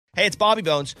Hey, it's Bobby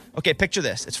Bones. Okay, picture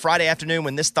this. It's Friday afternoon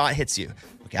when this thought hits you.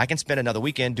 Okay, I can spend another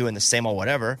weekend doing the same old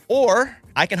whatever, or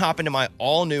I can hop into my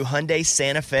all-new Hyundai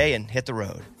Santa Fe and hit the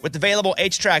road. With available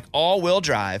H-Track all-wheel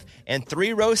drive and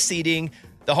 3-row seating,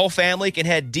 the whole family can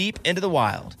head deep into the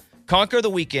wild. Conquer the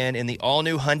weekend in the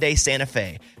all-new Hyundai Santa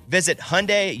Fe. Visit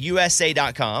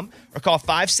HyundaiUSA.com or call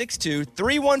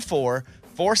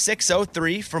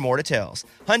 562-314-4603 for more details.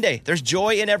 Hyundai, there's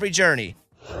joy in every journey.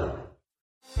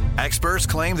 Experts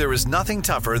claim there is nothing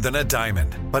tougher than a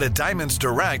diamond. But at Diamonds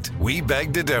Direct, we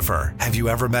beg to differ. Have you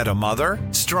ever met a mother?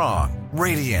 Strong,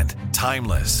 radiant,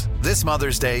 timeless. This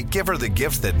Mother's Day, give her the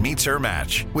gift that meets her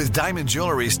match. With diamond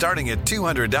jewelry starting at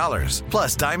 $200.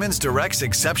 Plus Diamonds Direct's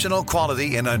exceptional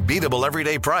quality and unbeatable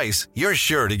everyday price, you're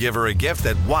sure to give her a gift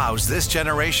that wows this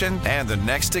generation and the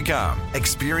next to come.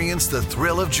 Experience the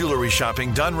thrill of jewelry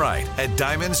shopping done right at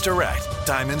Diamonds Direct.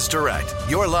 Diamonds Direct.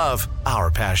 Your love, our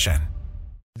passion.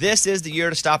 This is the year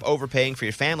to stop overpaying for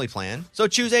your family plan. So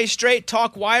choose a Straight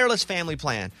Talk Wireless family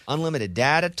plan. Unlimited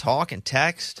data, talk, and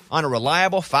text on a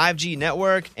reliable 5G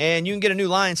network. And you can get a new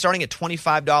line starting at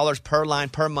 $25 per line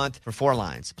per month for 4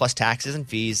 lines, plus taxes and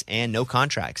fees and no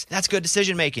contracts. That's good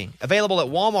decision making. Available at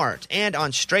Walmart and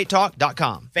on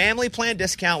straighttalk.com. Family plan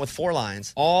discount with 4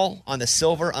 lines, all on the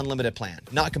Silver Unlimited plan.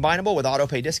 Not combinable with auto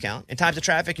pay discount. In times of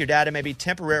traffic, your data may be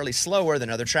temporarily slower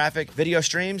than other traffic. Video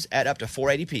streams at up to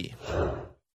 480p.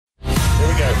 Here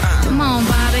we go. Come on,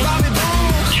 Bobby.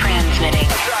 Transmitting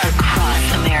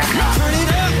across America. Turn it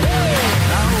up.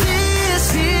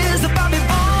 This is the Bobby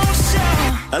Bones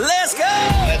Show. Let's go.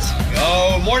 Let's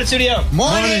go. Morning, studio.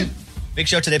 Morning. Big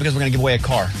show today because we're going to give away a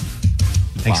car.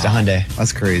 Thanks to Hyundai.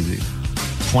 That's crazy.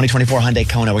 2024 Hyundai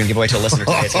Kona. We're going to give away to a listener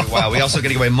today. It's wow. We also going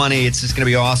to give away money. It's just going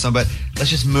to be awesome. But let's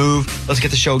just move. Let's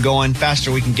get the show going.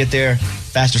 Faster we can get there,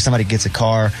 faster somebody gets a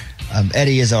car.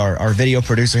 Eddie is our video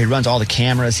producer. He runs all the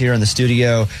cameras here in the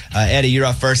studio. Eddie, you're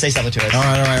up first. Say something to us. All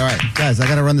right. Guys, I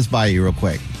got to run this by you real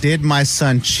quick. Did my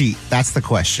son cheat? That's the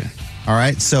question. All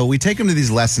right. So we take him to these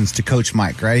lessons to Coach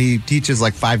Mike, right? He teaches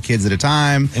like 5 kids at a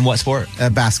time. In what sport?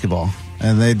 Basketball.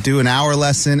 And they do an hour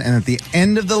lesson. And at the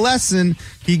end of the lesson,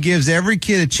 he gives every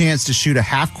kid a chance to shoot a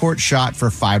half-court shot for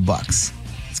 $5.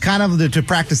 It's kind of to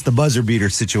practice the buzzer beater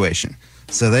situation.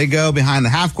 So they go behind the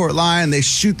half-court line, they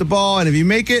shoot the ball, and if you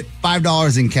make it,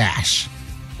 $5 in cash.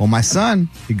 Well, my son,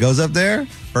 he goes up there,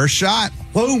 first shot,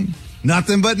 boom,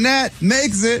 nothing but net,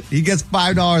 makes it. He gets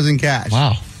 $5 in cash.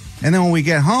 Wow. And then when we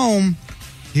get home,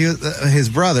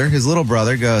 his little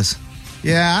brother goes,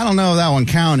 yeah, I don't know if that one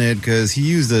counted because he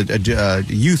used a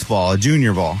youth ball, a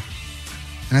junior ball.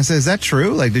 And I said, is that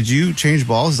true? Like, did you change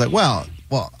balls? He's like, well,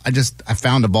 I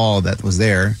found a ball that was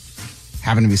there,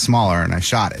 happened to be smaller, and I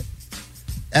shot it.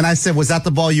 And I said, was that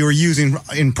the ball you were using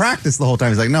in practice the whole time?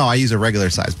 He's like, no, I use a regular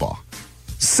size ball.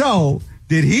 So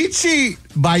did he cheat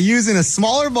by using a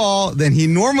smaller ball than he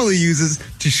normally uses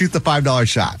to shoot the $5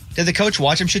 shot? Did the coach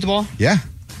watch him shoot the ball? Yeah.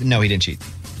 No, he didn't cheat.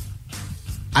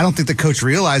 I don't think the coach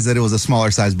realized that it was a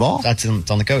smaller size ball. It's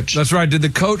on the coach. That's right. Did the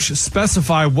coach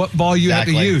specify what ball you had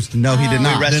to use? No, he did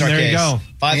not. We rest Then our there you case. go.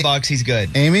 $5, he's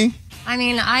good. Amy? I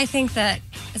mean, I think that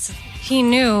he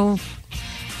knew.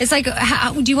 It's like,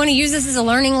 do you want to use this as a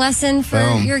learning lesson for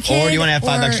your kid? Or do you want to have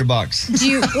 $5 extra bucks? Does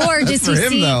he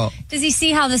see? though. Does he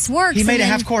see how this works? He made a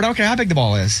half court. I don't care how big the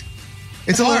ball is.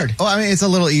 It's hard. It's a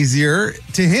little easier.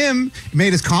 To him, it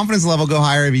made his confidence level go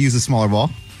higher if he used a smaller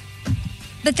ball.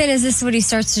 But then is this what he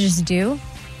starts to just do?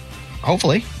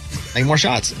 Hopefully. Make more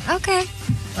shots. Okay.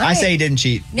 I say he didn't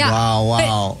cheat. Yeah.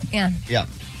 Wow. But, yeah. Yeah.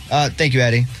 Thank you,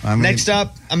 Eddie. Next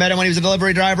up, I met him when he was a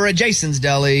delivery driver at Jason's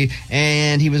Deli,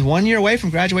 and he was 1 year away from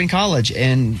graduating college,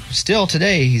 and still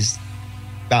today he's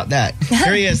about that.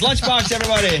 Here he is. Lunchbox,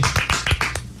 everybody.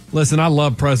 Listen, I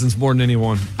love presents more than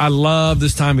anyone. I love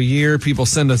this time of year. People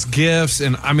send us gifts,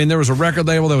 and I mean, there was a record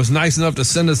label that was nice enough to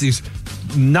send us these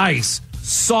nice,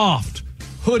 soft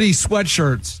hoodie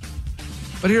sweatshirts.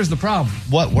 But here's the problem.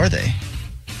 What were they?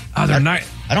 Oh, they're nice.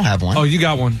 I don't have one. Oh, you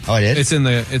got one. Oh, I did? It's in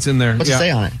there. What's it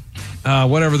say on it?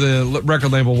 Whatever the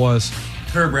record label was.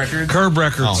 Curb Records. Curb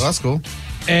Records. Oh, that's cool.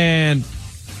 And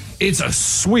it's a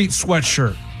sweet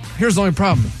sweatshirt. Here's the only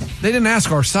problem. They didn't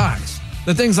ask our size.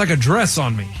 The thing's like a dress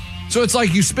on me. So it's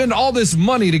like you spend all this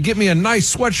money to get me a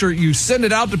nice sweatshirt. You send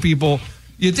it out to people.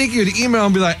 You think you'd email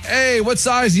and be like, hey, what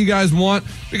size do you guys want?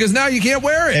 Because now you can't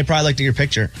wear it. They probably looked at your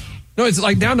picture. No, it's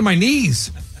like down to my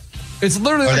knees. It's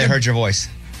literally Or like they heard your voice.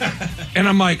 And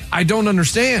I'm like, I don't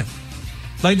understand.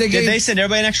 Like Did they send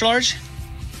everybody an extra large?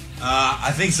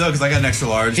 I think so, because I got an extra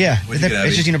large. Yeah,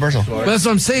 it's just universal. But that's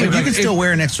what I'm saying. But you can still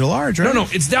wear an extra large, right? No,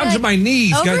 it's down to my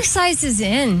knees. Oversize is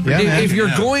in. Yeah, If you're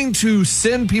going to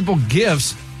send people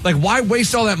gifts, Like, why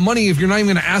waste all that money if you're not even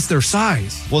going to ask their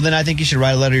size? Well, then I think you should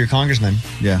write a letter to your congressman.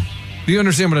 Yeah. Do you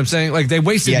understand what I'm saying? Like, they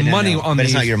wasted money on but these.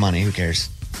 it's not your money. Who cares?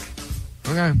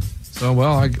 Okay. So,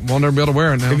 well, I won't ever be able to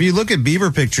wear it now. If you look at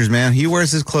Bieber pictures, man, he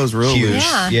wears his clothes real Huge.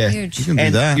 loose. Yeah, huge. You can do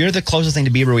And that. you're the closest thing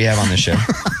to Bieber we have on this show.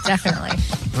 Definitely.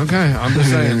 Okay, I'm just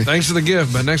saying. Thanks for the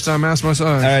gift, but next time ask my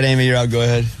size. All right, Amy, you're out. Go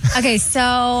ahead. Okay, so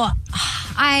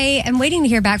I am waiting to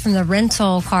hear back from the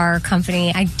rental car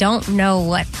company. I don't know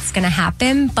what's going to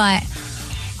happen, but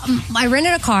I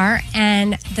rented a car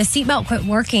and the seatbelt quit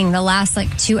working the last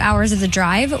 2 hours of the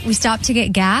drive. We stopped to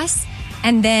get gas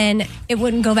and then it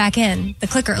wouldn't go back in. The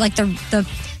clicker,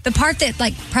 the part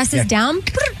that presses down,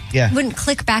 wouldn't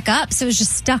click back up. So it was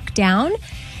just stuck down.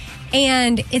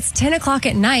 And it's 10 o'clock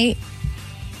at night.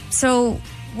 So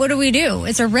what do we do?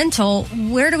 It's a rental.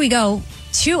 Where do we go?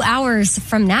 2 hours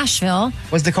from Nashville.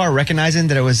 Was the car recognizing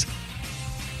that it was...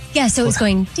 Yeah, so it was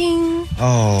going ding,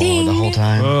 Oh, ding, the whole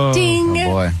time. ding, Oh,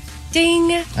 boy. ding.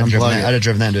 I'd have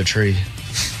driven that into a tree.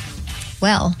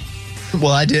 Well,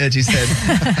 Well, I did, you said.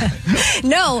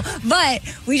 no, but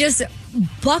we just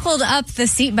buckled up the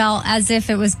seatbelt as if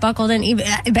it was buckled in,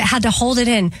 but had to hold it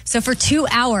in. So for 2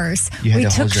 hours, You had we to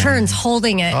took hold your turns hand.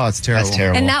 holding it. Oh, it's terrible. That's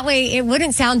terrible. And that way it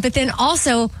wouldn't sound, but then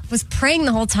also was praying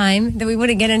the whole time that we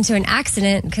wouldn't get into an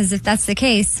accident, because if that's the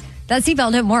case, that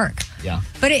seatbelt didn't work. Yeah.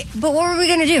 But what were we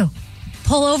going to do?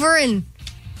 Pull over and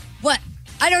what?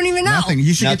 I don't even know. Nothing.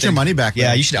 You should get your money back. Yeah,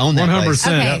 though. you should own that 100%. place.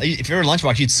 Okay. If you were a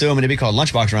Lunchbox, you'd sue them and it'd be called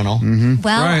Lunchbox Rental.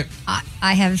 Well, Right.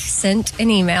 I have sent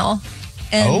an email,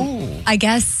 and Oh. I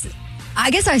guess I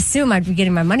assume I'd be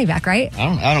getting my money back, right? I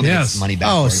don't think Yes. it's money back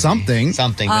Oh, worthy. something.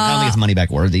 Something, but I don't think it's money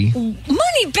back worthy.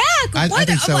 Money back? I What?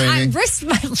 think so, I Amy. risked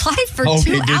my life for Okay,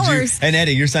 2 did you? hours. And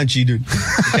Eddie, your son cheated.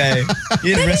 Okay.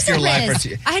 You didn't That risk is a your life for risk.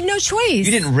 2. I had no choice.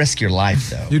 You didn't risk your life,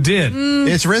 though. You did.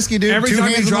 It's risky, dude. Every Two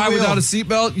time hands you on the drive wheel. without a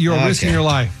seatbelt, you're Okay. risking your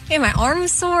life. Hey, my arm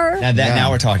was sore.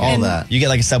 Now we're talking. all that. You get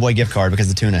like a Subway gift card because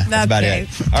of the tuna. That's about Okay. it.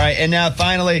 All right, and now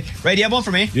finally, Ray, do you have one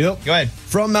for me? Yep. Go ahead.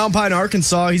 From Mountain Pine,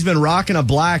 Arkansas, he's been rocking a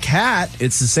black hat.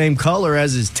 It's the same color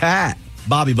as his tat.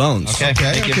 Bobby Bones. Okay.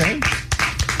 Thank you.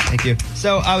 Thank you.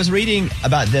 So I was reading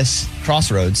about this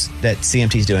Crossroads that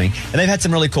CMT's doing, and they've had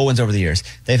some really cool ones over the years.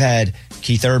 They've had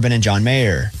Keith Urban and John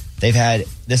Mayer. They've had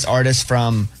this artist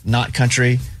from not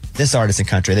country, this artist in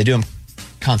country. They do them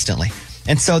constantly.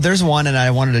 And so there's one, and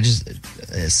I wanted to just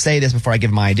say this before I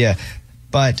give my idea,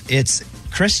 but it's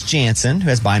Chris Jansen, who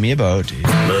has Buy Me a Boat,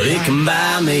 But it can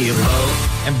buy me a boat.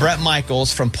 and Brett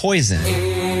Michaels from Poison.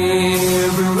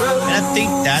 And I think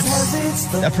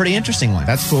that's a pretty interesting one.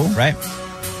 That's cool. Right?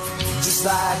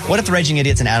 What if the Raging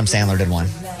Idiots and Adam Sandler did one?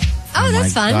 Oh,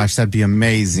 that's My fun. gosh, that'd be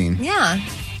amazing. Yeah.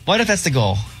 What if that's the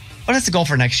goal? What if that's the goal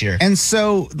for next year? And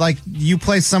so, you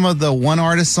play some of the one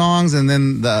artist songs, and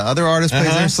then the other artist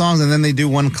plays their songs, and then they do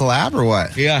one collab, or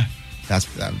what? Yeah.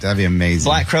 That'd be amazing.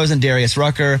 Black Crowes and Darius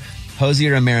Rucker,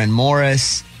 Hosier and Maren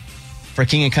Morris, for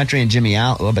King and Country and Jimmy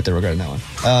Allen. Oh, I bet they're regretting that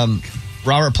one.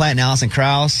 Robert Plant and Allison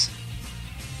Krauss.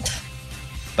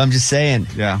 But I'm just saying,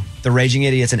 the Raging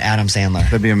Idiots and Adam Sandler.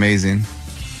 That'd be amazing.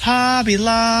 Hobby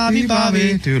Lobby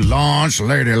Bobby. To launch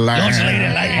Lady Land. Launch Lady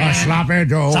Land. Sloppy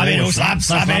Joe. Sloppy Joe,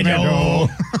 sloppy Joe.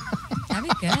 That'd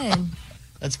be good.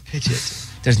 Let's pitch it.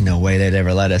 There's no way they'd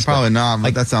ever let us. Probably not,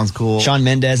 but that sounds cool. Shawn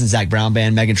Mendes and Zach Brown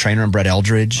Band, Meghan Trainor and Brett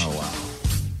Eldridge. Oh, wow.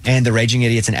 And the Raging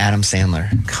Idiots and Adam Sandler.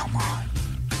 Come on.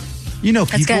 You know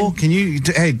That's people, good. can you,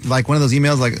 hey, like one of those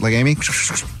emails like Amy?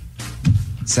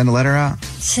 Send a letter out?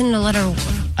 Send a letter.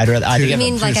 I'd rather. I To- think You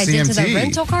mean to like I did to the CMT.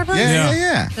 rental car place?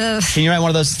 Yeah. Ugh. Can you write one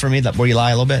of those for me where you lie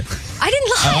a little bit? I didn't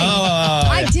lie. Oh,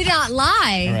 I yeah. did not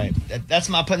lie. All right. That's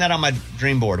my putting that on my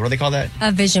dream board. What do they call that?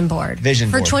 A vision board. Vision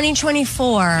for board.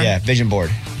 2024. Yeah, vision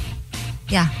board.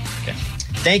 Yeah. Okay.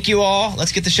 Thank you all.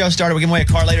 Let's get the show started. We're giving away a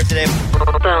car later today.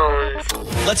 Bones.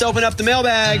 Let's open up the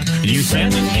mailbag. You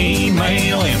send an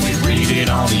email and we read it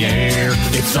on the air.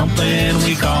 It's something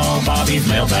we call Bobby's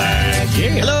Mailbag. Yeah.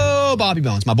 Hello, Bobby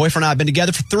Bones. My boyfriend and I have been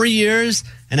together for 3 years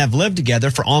and have lived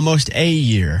together for almost a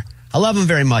year. I love him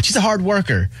very much. He's a hard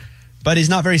worker, but he's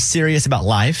not very serious about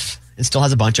life and still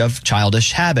has a bunch of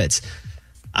childish habits.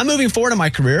 I'm moving forward in my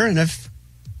career and I've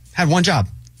had one job.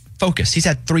 Focus. He's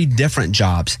had 3 different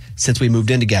jobs since we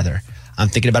moved in together. I'm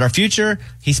thinking about our future.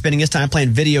 He's spending his time playing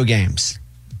video games.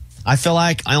 I feel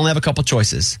like I only have a couple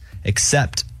choices,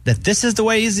 except that this is the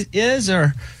way he is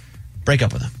or break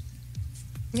up with him.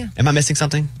 Yeah. Am I missing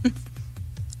something?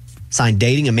 Sign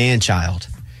dating a man-child.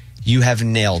 You have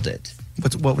nailed it.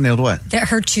 What nailed what? There are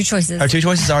her 2 choices. Our 2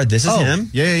 choices are this is him.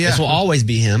 Yeah. This will always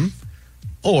be him.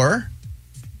 Or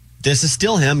this is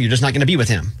still him. You're just not going to be with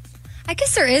him. I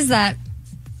guess there is that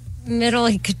middle,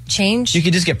 he could change. You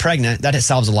could just get pregnant. That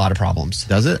solves a lot of problems.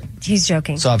 Does it? He's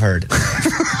joking. So I've heard.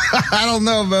 I don't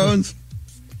know, Bones.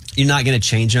 You're not going to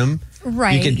change him.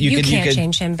 Right. You can't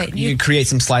change him, but you could create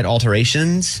some slight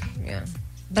alterations. Yeah.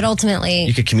 But ultimately,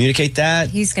 you could communicate that.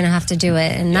 He's going to have to do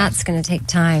it, and that's going to take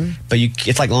time. But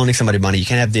it's like loaning somebody money. You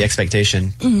can't have the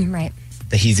expectation Right.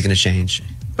 that he's going to change.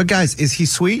 But guys, is he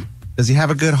sweet? Does he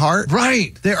have a good heart?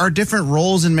 Right. There are different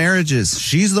roles in marriages.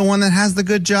 She's the one that has the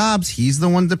good jobs. He's the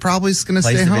one that probably is going to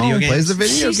stay home, plays the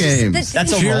video games.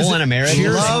 That's a role in a marriage.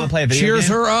 Cheers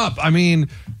her up. I mean,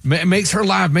 makes her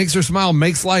laugh, makes her smile,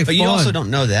 makes life But fun. you also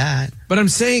don't know that. But I'm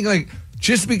saying, like,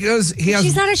 just because he has...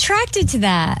 She's not attracted to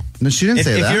that. No, she didn't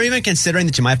say that. If you're even considering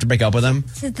that you might have to break up with him.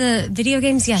 To the video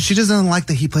games, yes. She doesn't like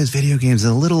that he plays video games.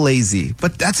 A little lazy,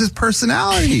 but that's his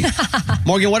personality.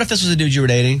 Morgan, what if this was a dude you were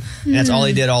dating and that's all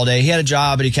he did all day? He had a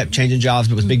job, but he kept changing jobs,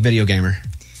 but was a big video gamer.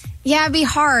 Yeah, it'd be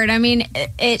hard. I mean,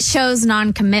 it shows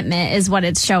non-commitment is what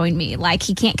it's showing me. Like,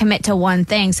 he can't commit to one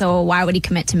thing, so why would he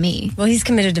commit to me? Well, he's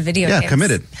committed to video games. Yeah,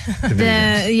 committed.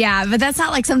 Yeah, but that's not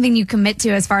like something you commit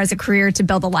to as far as a career to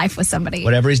build a life with somebody.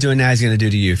 Whatever he's doing now, he's going to do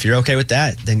to you. If you're okay with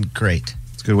that, then great.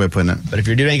 It's a good way of putting it. But if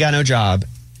your dude ain't got no job,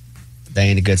 that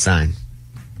ain't a good sign.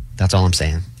 That's all I'm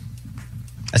saying.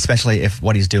 Especially if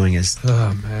what he's doing is...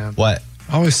 Oh, man. What?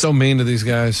 Always so mean to these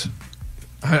guys.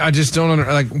 I just don't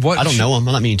like what. I don't know him.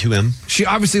 I'm not mean to him. She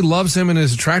obviously loves him and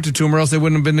is attracted to him, or else they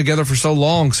wouldn't have been together for so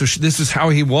long. So this is how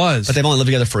he was. But they've only lived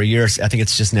together for a year. So I think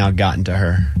it's just now gotten to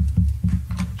her.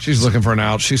 She's looking for an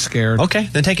out. She's scared. Okay,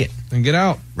 then take it. Then get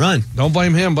out. Run. Don't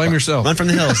blame him. Blame yourself. Run from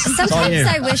the hills. Sometimes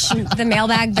I wish the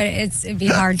mailbag, but it'd be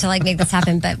hard to like make this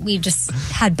happen. But we just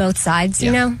had both sides,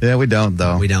 you know. Yeah, we don't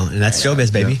though. We don't, and that's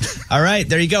showbiz, baby. All right,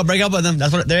 there you go. Break up with him.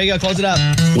 There you go. Close it up.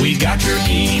 We got your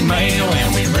email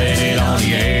and we read it on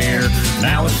the air.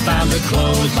 Now it's time to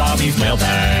close Bobby's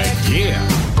mailbag.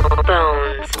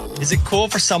 Yeah. Is it cool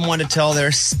for someone to tell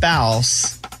their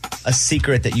spouse a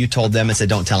secret that you told them and said,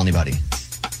 "Don't tell anybody"?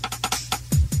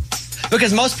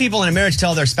 Because most people in a marriage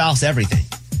tell their spouse everything.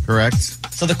 Correct.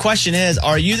 So the question is,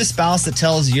 are you the spouse that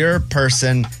tells your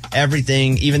person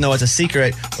everything, even though it's a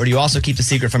secret, or do you also keep the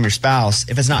secret from your spouse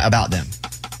if it's not about them?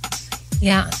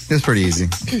 Yeah. It's pretty easy.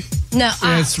 No,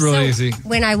 it's really easy.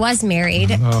 When I was married,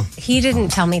 he didn't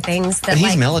tell me things that But he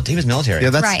was military.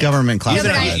 Yeah, that's Right. government You'd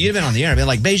classified. have been on the air and been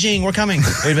like, Beijing, we're coming.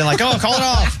 We'd been like, oh, call it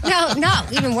off. No,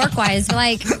 not even work-wise. But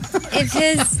like, if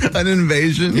his An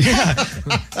invasion.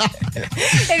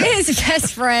 if his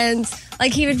best friends,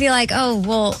 like he would be like, oh,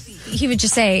 well, he would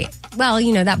just say, well,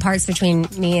 you know, that part's between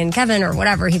me and Kevin or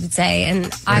whatever he would say. And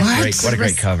What a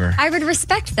great cover. I would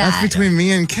respect that. That's between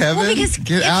me and Kevin? Well, because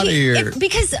Get out of here.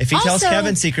 If he tells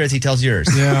Kevin's secrets, he tells yours.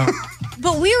 Yeah.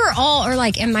 But we were all,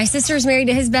 and my sister's married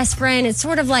to his best friend. It's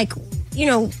sort of like, you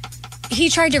know, he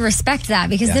tried to respect that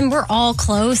because then we're all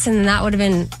close and that would have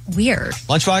been weird.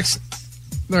 Lunchbox?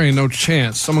 There ain't no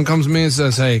chance. Someone comes to me and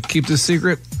says, hey, keep this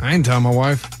secret. I ain't telling my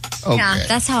wife. Okay. Yeah,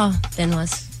 that's how Ben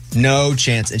was. No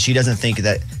chance. And she doesn't think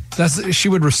that. She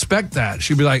would respect that.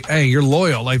 She'd be like, hey, you're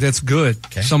loyal. Like, that's good.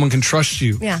 Okay. Someone can trust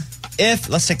you. Yeah.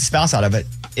 Let's take the spouse out of it.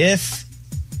 If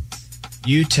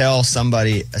you tell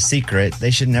somebody a secret, they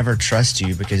should never trust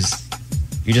you because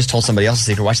you just told somebody else's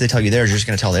secret. Why should they tell you theirs? You're just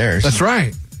going to tell theirs. That's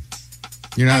right.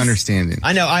 You're not understanding.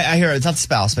 I know. I hear it. It's not the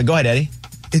spouse, but go ahead, Eddie.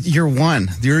 You're one.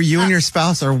 You and your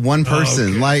spouse are one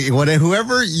person. Like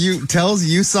whoever tells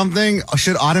you something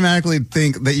should automatically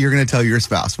think that you're going to tell your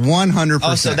spouse. 100%.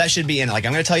 Oh, so that should be in like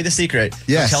I'm going to tell you the secret.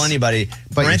 Yes. Don't tell anybody.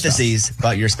 But Parentheses,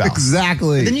 but your spouse.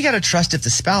 Exactly. But then you got to trust if the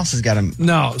spouse has got him.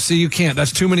 No, see, you can't.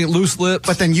 That's too many loose lips.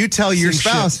 But then you tell your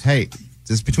Same spouse, shit. hey,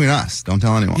 this is between us. Don't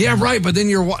tell anyone. Yeah, right. But then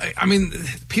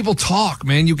people talk,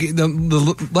 man.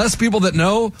 The less people that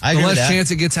know, the agree with less that.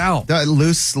 chance it gets out.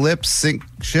 Loose lips sink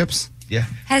ships. Yeah.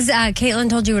 Has Caitlin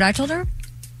told you what I told her?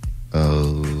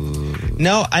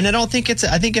 No, and I don't think it's.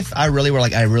 I think if I really were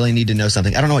like, I really need to know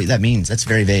something. I don't know what that means. That's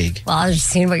very vague. Well, I was just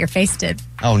seeing what your face did.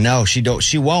 Oh no, she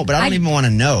won't. But I don't even want to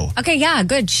know. Okay, yeah,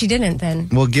 good. She didn't then.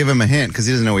 We'll give him a hint because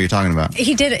he doesn't know what you're talking about.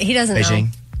 He did it. He doesn't Beijing.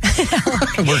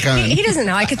 know. We're coming. He doesn't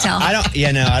know. I could tell. I don't.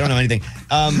 Yeah, no, I don't know anything.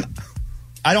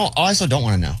 I also don't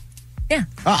want to know. Yeah.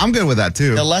 I'm good with that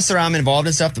too. The lesser I'm involved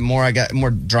in stuff, the more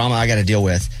drama I got to deal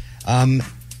with.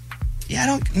 Yeah, I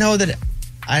don't know that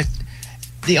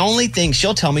the only thing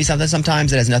she'll tell me something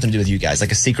sometimes that has nothing to do with you guys,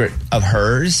 like a secret of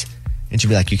hers, and she'll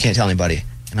be like, "You can't tell anybody,"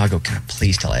 and I'll go, "Can I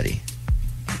please tell Eddie?"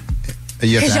 You have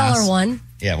Because to y'all ask. are one.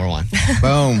 Yeah, we're one.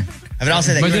 Boom. If I'll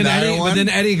say that, But then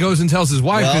Eddie goes and tells his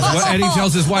wife, because Eddie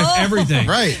tells his wife everything.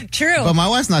 Right. True. But my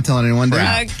wife's not telling anyone, dude.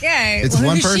 Okay. It's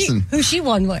one person. Who's she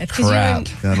won with? 'Cause Crap.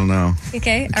 I don't know.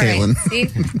 Okay. All Caitlin. right.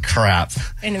 See? crap.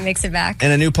 And it makes it back. In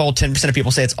a new poll, 10% of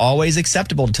people say it's always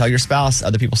acceptable to tell your spouse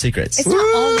other people's secrets. It's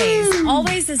not always.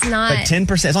 Always is not. But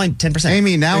 10%, it's only 10%.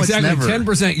 Amy, now Exactly. it's never.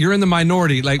 10%. You're in the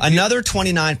minority. Like Another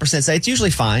 29% say it's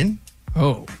usually fine.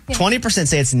 Oh. 20%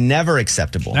 say it's never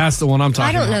acceptable. That's the one I'm talking I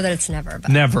about. don't know that it's never. But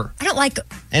Never. I don't like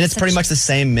And it's pretty much the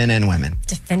same men and women.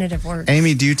 definitive words.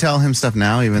 Amy, do you tell him stuff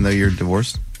now, even though you're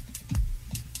divorced?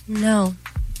 No.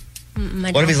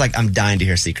 What if he's like, I'm dying to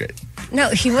hear a secret? No,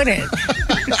 he wouldn't.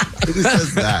 Who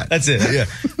says that? That's it. Yeah.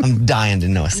 I'm dying to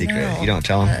know a secret. No. You don't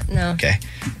tell him? No. Okay.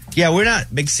 Yeah, we're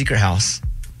not big secret house.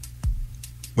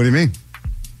 What do you mean?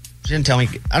 She didn't tell me.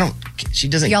 She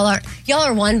doesn't. Y'all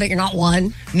are one, but you're not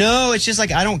one. No, it's just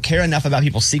like I don't care enough about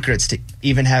people's secrets to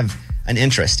even have an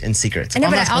interest in secrets. I know,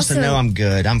 I'm but not supposed to also- know I'm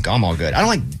good. I'm all good. I don't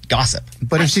like gossip.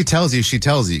 But if she tells you, she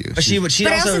tells you. But she But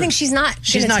I also think she's not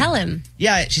going to tell him.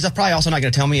 Yeah, she's probably also not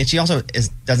going to tell me. And she also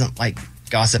doesn't like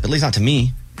gossip, at least not to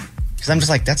me. Because I'm just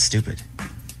like, that's stupid.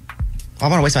 I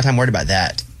want to waste my time worried about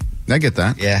that. I get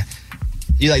that. Yeah.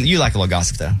 You like a little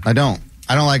gossip, though. I don't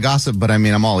like gossip, but I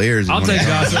mean, I'm all ears. I'll take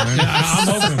gossip. Yeah, I'm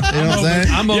open. You know what I'm saying?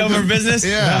 I'm open. You open for business?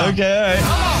 Yeah. Okay, all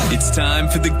right. It's time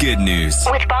for the good news.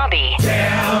 With Bobby.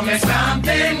 Tell me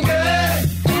something good.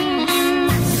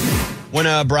 When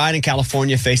a bride in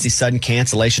California faced the sudden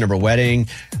cancellation of her wedding,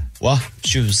 well,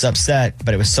 she was upset,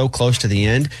 but it was so close to the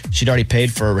end. She'd already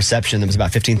paid for a reception that was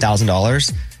about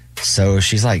 $15,000. So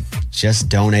she's like, just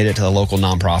donate it to the local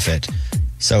nonprofit.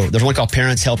 So there's one called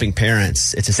Parents Helping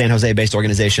Parents. It's a San Jose-based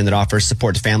organization that offers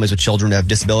support to families with children who have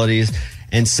disabilities.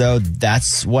 And so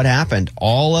that's what happened.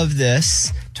 All of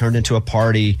this turned into a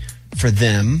party for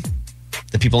them,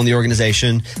 the people in the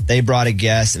organization. They brought a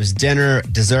guest. It was dinner,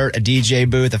 dessert, a DJ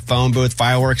booth, a phone booth,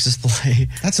 fireworks display.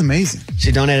 That's amazing.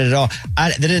 She donated it all.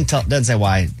 They doesn't say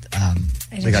why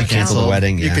they got canceled the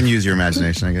wedding. You Yeah. can use your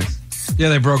imagination, I guess. Yeah,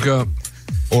 they broke up.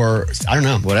 Or, I don't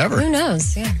know. Whatever. Who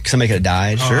knows? Yeah. Somebody could have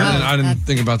died. Oh, I didn't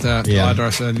think about that. Yeah. After I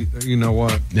said, you know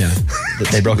what? Yeah.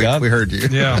 They broke up. We heard you.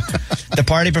 Yeah. The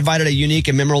party provided a unique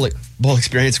and memorable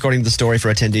experience, according to the story, for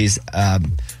attendees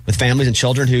with families and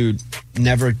children who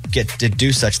never get to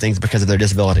do such things because of their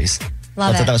disabilities.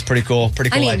 Love I thought it. that was pretty cool. Pretty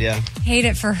cool idea. Hate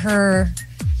it for her.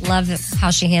 Love how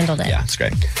she handled it. Yeah, it's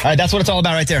great. All right, that's what it's all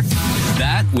about right there.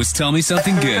 That was Tell Me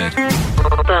Something Good.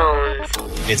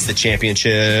 It's the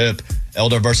championship.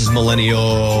 Elder versus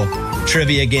millennial.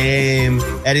 Trivia game.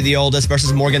 Eddie the oldest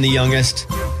versus Morgan the youngest.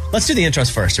 Let's do the intros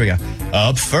first. Here we go.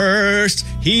 Up first,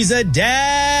 he's a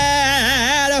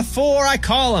dad of four. I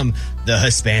call him the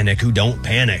Hispanic who don't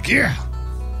panic. Yeah.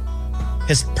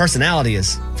 His personality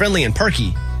is friendly and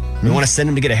perky. We want to send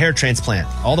him to get a hair transplant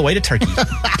all the way to Turkey.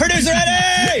 Producer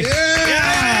Eddie!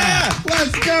 Yeah!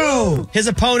 Let's go! His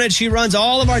opponent, she runs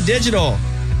all of our digital.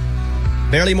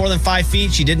 Barely more than 5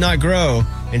 feet, she did not grow,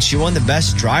 and she won the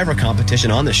best driver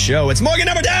competition on the show. It's Morgan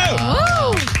number 2!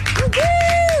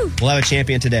 We'll have a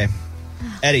champion today.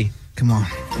 Eddie. Come on.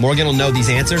 Morgan will know these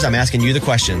answers. I'm asking you the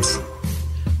questions.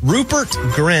 Rupert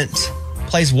Grint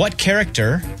plays what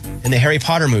character in the Harry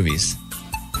Potter movies?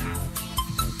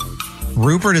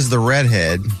 Rupert is the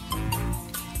redhead.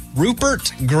 Rupert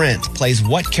Grint plays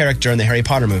what character in the Harry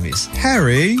Potter movies?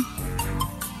 Harry.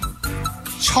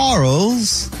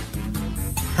 Charles.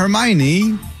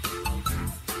 Hermione.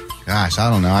 Gosh, I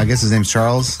don't know. I guess his name's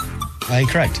Charles.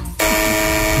 Incorrect.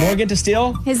 Morgan to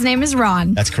steal? His name is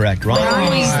Ron. That's correct. Ron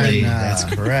Weasley. That's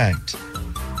correct.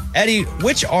 Eddie,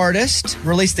 which artist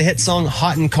released the hit song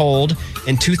Hot and Cold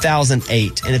in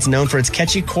 2008? And it's known for its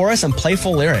catchy chorus and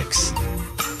playful lyrics.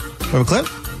 We have a clip?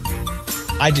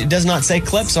 It does not say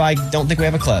clip, so I don't think we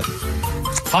have a clip.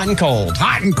 Hot and Cold.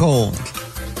 Hot and cold.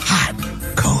 Hot,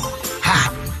 cold,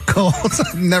 hot, cold.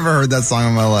 I've never heard that song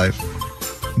in my life.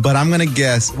 But I'm going to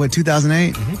guess,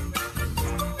 2008? Mm-hmm.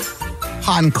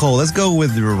 Hot and cold. Let's go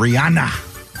with Rihanna.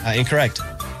 Incorrect.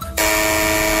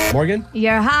 Morgan?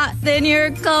 You're hot, then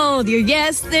you're cold. You're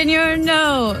yes, then you're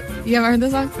no. You ever heard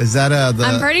this song? Is that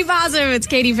I'm pretty positive it's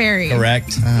Katy Perry.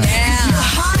 Correct.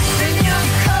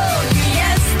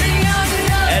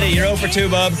 Eddie, you're 0 for 2,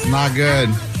 bub. Not good.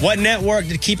 What network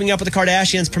did Keeping Up with the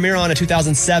Kardashians premiere on in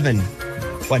 2007?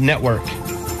 What network?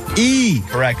 E.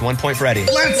 Correct. 1 point for Eddie.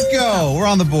 Let's go. We're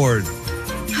on the board.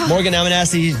 Morgan, I'm going to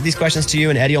ask these questions to you,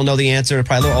 and Eddie will know the answer.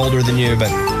 Probably a little older than you, but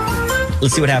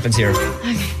let's see what happens here.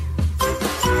 Okay.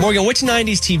 Morgan, which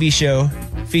 90s TV show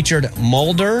featured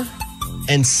Mulder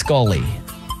and Scully?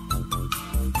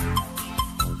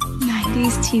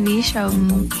 90s TV show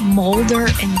Mulder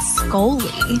and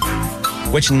Scully.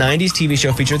 Which 90s TV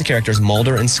show featured the characters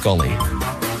Mulder and Scully?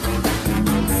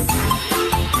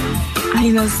 I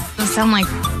mean, those sound like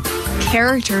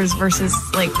characters versus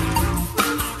like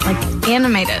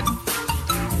animated.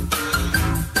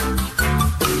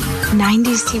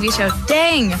 90s TV show.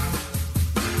 Dang.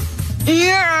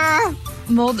 Yeah.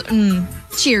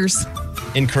 Cheers.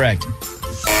 Incorrect.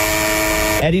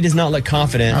 Eddie does not look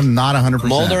confident. I'm not 100%.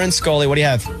 Mulder and Scully, what do you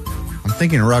have? I'm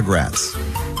thinking Rugrats.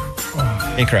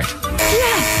 Incorrect.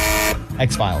 Yes.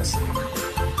 X-Files.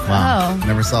 Wow. Oh.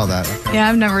 Never saw that. Okay. Yeah,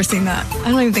 I've never seen that.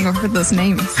 I don't even think I've heard those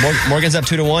names. Morgan's up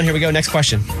 2-1. Here we go. Next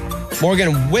question.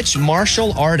 Morgan, which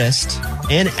martial artist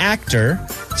and actor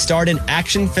starred in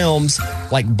action films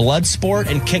like Bloodsport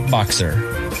and Kickboxer?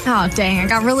 Oh, dang. I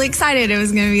got really excited. It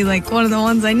was going to be like one of the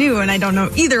ones I knew, and I don't know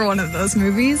either one of those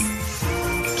movies.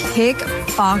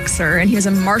 Kickboxer, and he was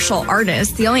a martial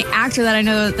artist. The only actor that I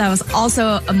know that was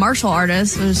also a martial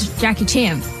artist was Jackie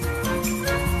Chan.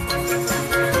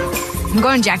 I'm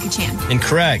going Jackie Chan.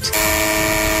 Incorrect.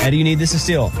 Eddie, you need this to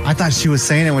steal. I thought she was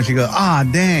saying it when she goes,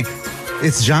 dang.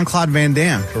 It's Jean-Claude Van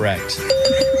Damme. Correct.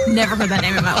 Never heard that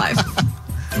name in my life.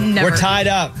 Never. We're tied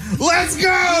up. Let's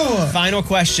go! Final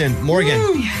question. Morgan,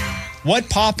 what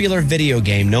popular video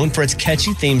game known for its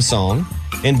catchy theme song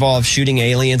involves shooting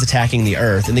aliens attacking the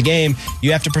Earth? In the game,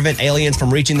 you have to prevent aliens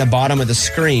from reaching the bottom of the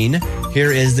screen.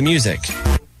 Here is the music.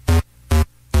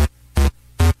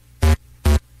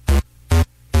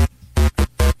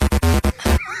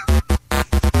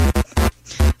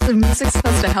 The music's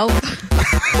supposed to help.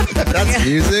 That's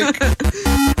music?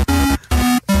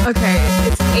 Okay,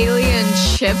 it's alien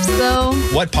ships, though.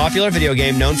 What popular video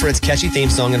game known for its catchy theme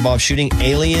song involves shooting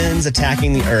aliens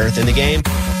attacking the Earth? In the game,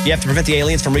 you have to prevent the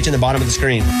aliens from reaching the bottom of the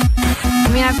screen. I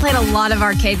mean, I've played a lot of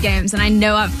arcade games, and I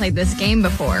know I've played this game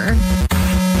before.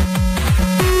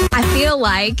 I feel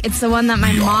like it's the one that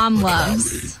my mom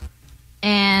loves,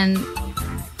 and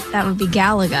that would be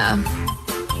Galaga.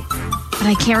 But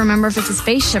I can't remember if it's a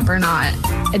spaceship or not.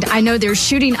 I know they're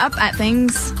shooting up at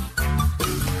things.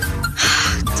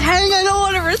 Dang, I don't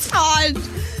want to respond.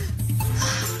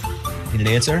 Need an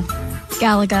answer?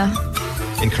 Galaga.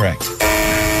 Incorrect.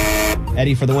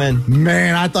 Eddie for the win.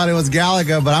 Man, I thought it was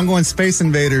Galaga, but I'm going Space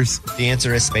Invaders. The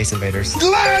answer is Space Invaders. Let's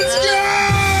go!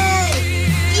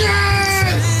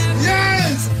 Yes!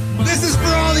 Yes! This is for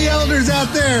all the elders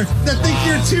out there that think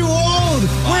you're too old.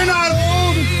 We're not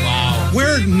old. Wow.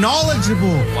 We're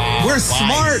knowledgeable. Wow. We're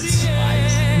smart.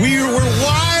 We're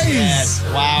wise. Yes.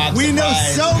 Wow. I'm we know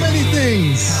surprised. so many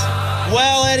things.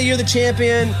 Well, Eddie, you're the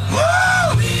champion.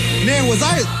 Man, was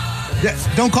I...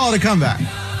 Don't call it a comeback.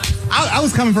 I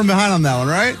was coming from behind on that one,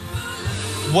 right?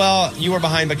 Well, you were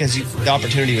behind because the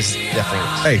opportunity was different.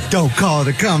 Hey, don't call it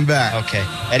a comeback. Okay.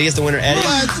 Eddie is the winner. Eddie.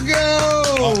 Let's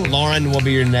go! Lauren will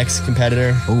be your next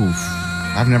competitor. Oof.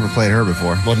 I've never played her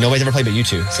before. Well, nobody's ever played but you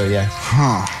two, so yeah.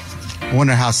 Huh. I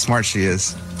wonder how smart she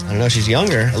is. I don't know. She's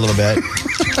younger a little bit.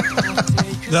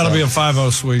 That'll be a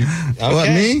 5-0 sweep. Okay. What,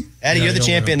 me? Eddie, Yeah, you're the you'll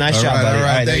champion. win. Nice All job, right, buddy. all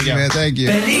right. there Thank you, go. man. Thank you.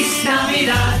 Feliz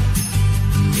Navidad.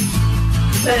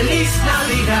 Feliz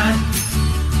Navidad.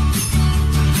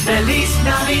 Feliz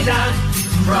Navidad.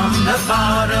 From the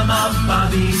bottom of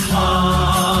Bobby's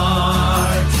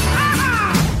heart.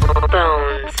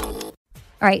 Bones.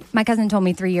 All right, my cousin told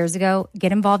me 3 years ago,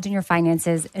 get involved in your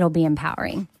finances. It'll be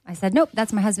empowering. I said, nope,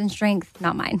 that's my husband's strength,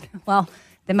 not mine. Well,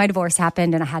 then my divorce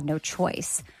happened and I had no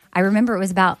choice. I remember it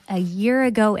was about a year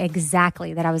ago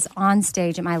exactly that I was on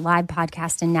stage at my live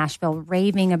podcast in Nashville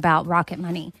raving about Rocket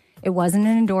Money. It wasn't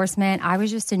an endorsement. I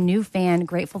was just a new fan,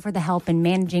 grateful for the help in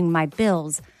managing my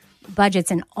bills,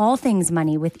 budgets, and all things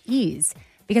money with ease.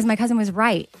 Because my cousin was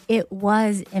right. It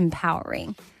was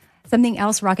empowering. Something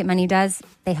else Rocket Money does,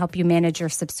 they help you manage your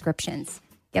subscriptions.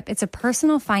 Yep, it's a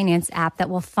personal finance app that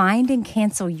will find and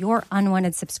cancel your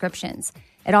unwanted subscriptions.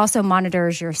 It also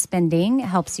monitors your spending,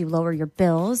 helps you lower your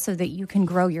bills so that you can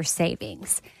grow your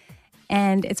savings.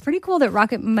 And it's pretty cool that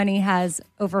Rocket Money has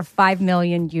over 5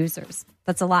 million users.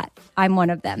 That's a lot. I'm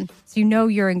one of them. So you know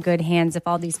you're in good hands if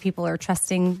all these people are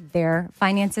trusting their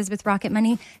finances with Rocket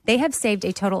Money. They have saved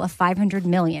a total of $500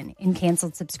 million in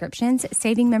canceled subscriptions,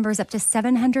 saving members up to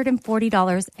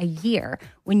 $740 a year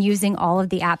when using all of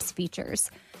the app's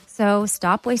features. So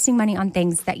stop wasting money on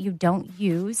things that you don't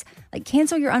use. Like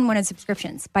cancel your unwanted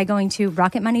subscriptions by going to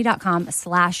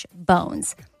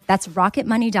rocketmoney.com/bones. That's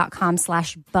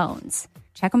rocketmoney.com/bones.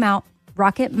 Check them out.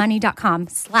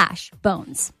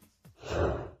 rocketmoney.com/bones.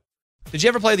 Did you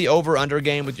ever play the over-under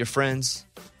game with your friends?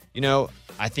 You know,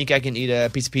 I think I can eat a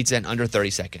piece of pizza in under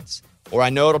 30 seconds. Or I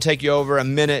know it'll take you over a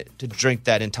minute to drink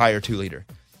that entire 2-liter.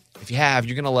 If you have,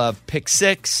 you're going to love Pick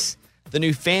 6, the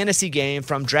new fantasy game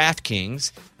from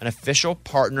DraftKings, an official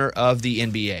partner of the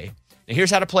NBA. Now,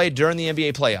 here's how to play during the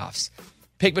NBA playoffs.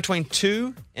 Pick between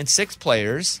 2 and 6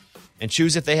 players and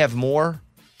choose if they have more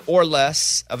or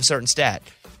less of a certain stat.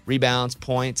 Rebounds,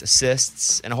 points,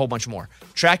 assists, and a whole bunch more.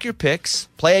 Track your picks,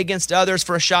 play against others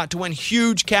for a shot to win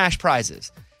huge cash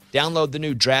prizes. Download the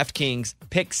new DraftKings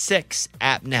Pick 6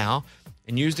 app now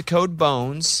and use the code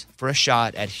BONES for a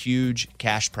shot at huge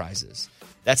cash prizes.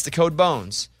 That's the code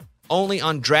BONES. Only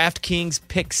on DraftKings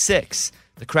Pick 6.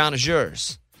 The crown is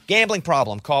yours. Gambling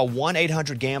problem? Call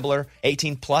 1-800-GAMBLER.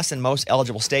 18 plus in most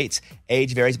eligible states.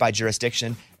 Age varies by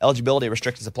jurisdiction. Eligibility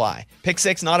restrictions apply. Pick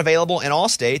 6 not available in all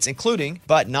states, including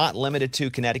but not limited to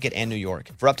Connecticut and New York.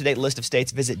 For up-to-date list of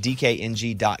states, visit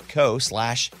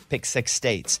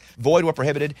dkng.co/pick6states. Void where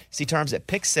prohibited. See terms at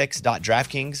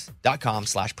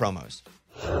pick6.draftkings.com/promos.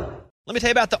 Let me tell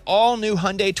you about the all-new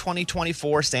Hyundai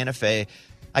 2024 Santa Fe.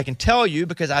 I can tell you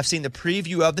because I've seen the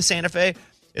preview of the Santa Fe.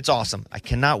 It's awesome. I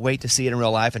cannot wait to see it in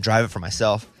real life and drive it for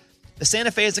myself. The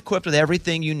Santa Fe is equipped with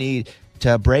everything you need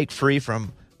to break free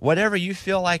from whatever you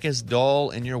feel like is dull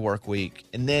in your work week.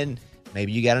 And then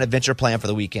maybe you got an adventure plan for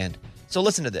the weekend. So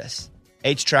listen to this.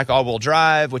 H-Track all-wheel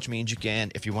drive, which means you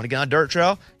can, if you want to get on a dirt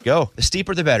trail, go. The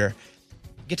steeper, the better.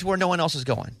 Get to where no one else is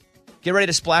going. Get ready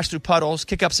to splash through puddles,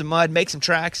 kick up some mud, make some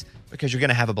tracks, because you're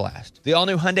going to have a blast. The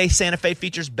all-new Hyundai Santa Fe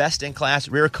features best-in-class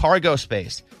rear cargo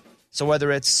space. So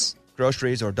whether it's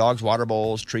groceries or dogs' water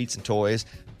bowls, treats, and toys,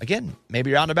 again, maybe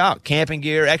you're out and about, camping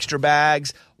gear, extra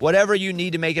bags, whatever you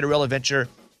need to make it a real adventure,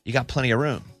 you got plenty of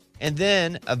room. And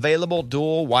then available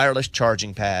dual wireless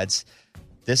charging pads.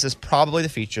 This is probably the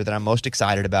feature that I'm most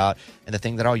excited about and the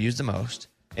thing that I'll use the most.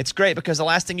 It's great because the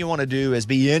last thing you want to do is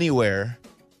be anywhere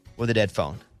with a dead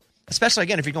phone. Especially,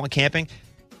 again, if you're going camping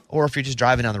or if you're just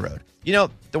driving down the road. You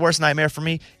know, the worst nightmare for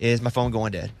me is my phone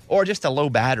going dead. Or just a low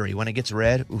battery when it gets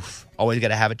red. Oof, always got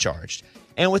to have it charged.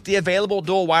 And with the available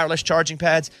dual wireless charging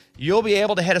pads, you'll be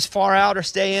able to head as far out or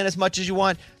stay in as much as you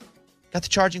want. Got the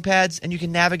charging pads, and you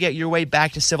can navigate your way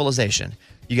back to civilization.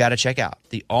 You got to check out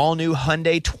the all-new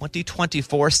Hyundai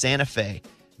 2024 Santa Fe.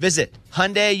 Visit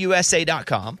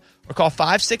HyundaiUSA.com or call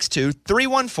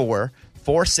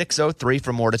 562-314-4603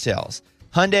 for more details.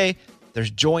 Hyundai, there's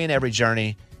joy in every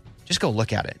journey. Just go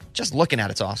look at it. Just looking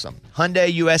at it's awesome.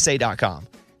 HyundaiUSA.com.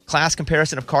 Class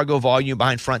comparison of cargo volume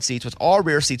behind front seats with all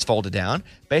rear seats folded down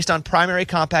based on primary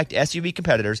compact SUV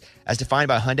competitors as defined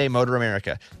by Hyundai Motor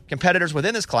America. Competitors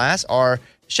within this class are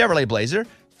Chevrolet Blazer,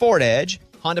 Ford Edge,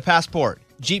 Honda Passport,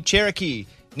 Jeep Cherokee,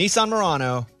 Nissan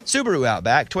Murano, Subaru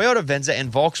Outback, Toyota Venza,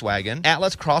 and Volkswagen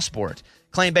Atlas Cross Sport.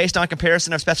 Claim based on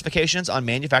comparison of specifications on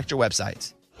manufacturer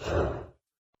websites.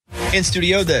 In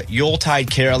studio, the Yuletide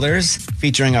Carolers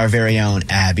featuring our very own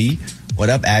Abby. What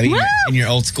up, Abby? Woo! In your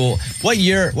old school. What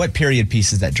year, what period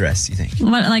piece is that dress, you think?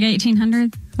 What, like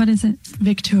 1800? What is it?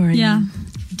 Victorian. Yeah.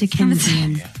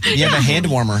 Dickensian. You have a hand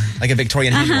warmer, like a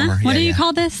Victorian hand warmer. What do you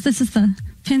call this? This is the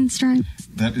pinstripe.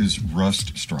 That is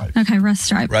rust stripe. Okay, rust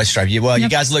stripe. Rust stripe. Well, you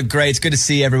guys look great. It's good to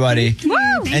see everybody.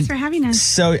 Woo! Thanks for having us.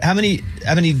 So, how many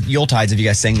Yuletides have you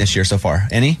guys sang this year so far?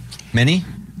 Any? Many?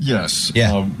 Yes.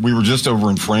 Yeah. We were just over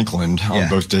in Franklin on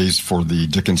both days for the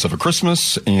Dickens of a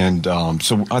Christmas. And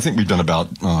so I think we've done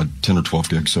about 10 or 12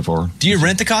 gigs so far. Do you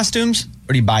rent the costumes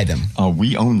or do you buy them?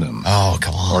 We own them. Oh,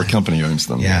 come on. Our company owns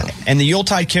them. Yeah. And the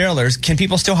Yuletide Carolers, can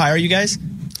people still hire you guys?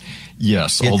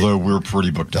 Yes, although we're pretty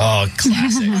booked up. Oh,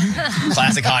 classic.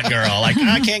 Classic hot girl. Like,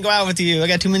 I can't go out with you. I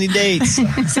got too many dates. So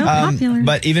popular.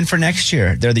 But even for next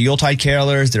year, they're the Yuletide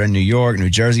Carolers. They're in New York,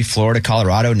 New Jersey, Florida,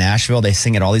 Colorado, Nashville. They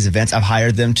sing at all these events. I've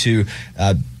hired them to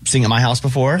sing at my house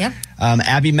before. Yep.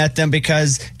 Abby met them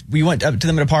because we went up to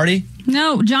them at a party.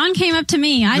 No, John came up to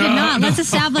me. I did not. Let's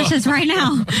establish this right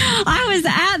now. I was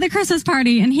at the Christmas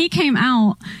party, and he came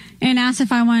out and asked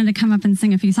if I wanted to come up and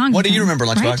sing a few songs. What do you remember,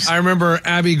 Lunchbox? I remember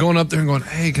Abby going up there and going,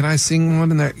 "Hey, can I sing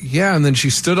one in there?" Yeah, and then she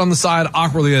stood on the side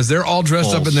awkwardly as they're all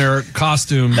dressed up in their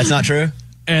costumes. That's not true.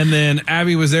 And then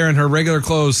Abby was there in her regular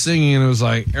clothes singing, and it was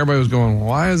like, everybody was going,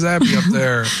 "Why is Abby up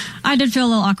there?" I did feel a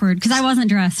little awkward because I wasn't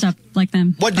dressed up like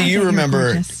them. What do you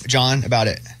remember, John, about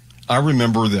it? I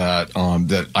remember that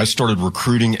that I started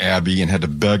recruiting Abby and had to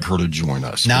beg her to join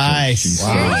us. Nice.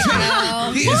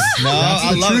 Wow.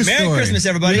 I love it. Merry Christmas,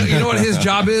 everybody. You know what his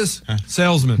job is?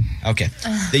 Salesman. Okay.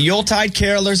 The Yuletide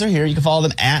Carolers are here. You can follow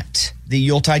them at the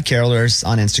Yuletide Carolers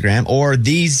on Instagram, or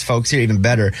these folks here, even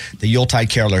better, the Yuletide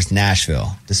Carolers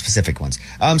Nashville, the specific ones.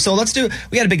 So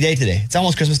we got a big day today. It's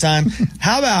almost Christmas time.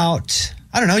 How about,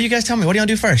 I don't know, you guys tell me, what do you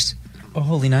want to do first? A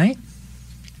Holy Night.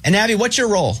 And Abby, what's your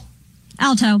role?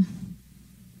 Alto.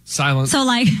 Silence. So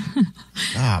like,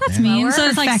 that's mean. So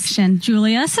it's like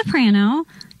Julia Soprano,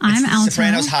 I'm alto.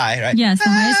 Soprano's high, right? Yes, the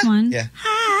highest one. Yeah.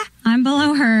 I'm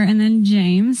below her, and then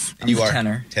James. And you are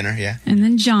tenor. Tenor, yeah. And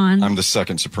then John. I'm the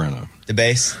second soprano. The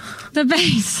bass. The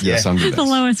bass. Yes, I'm the bass. The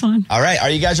lowest one. All right, are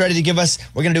you guys ready to give us?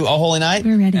 We're going to do Oh Holy Night.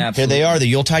 We're ready. Here they are, the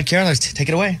Yuletide Carolers. Take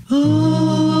it away.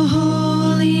 Oh,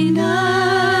 holy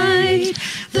night,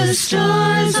 the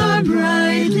stars are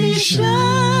brightly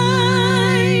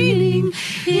shining.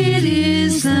 It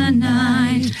is the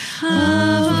night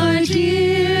of our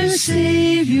dear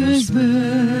Savior's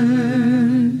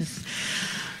birth.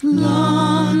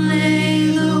 Long lay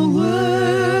the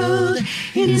world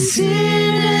in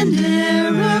sin and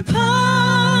error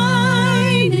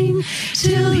pining,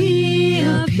 till he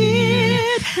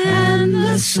appeared and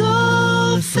the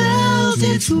soul felt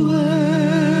its worth.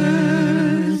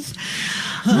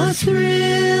 A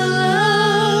thrill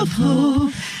of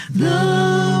hope,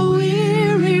 the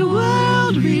weary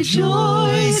world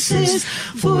rejoices,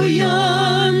 for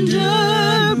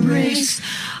yonder breaks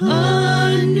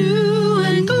a new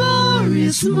and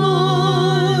glorious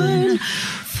morn.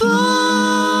 Fall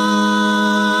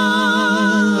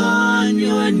on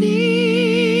your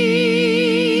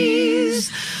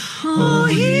knees, oh,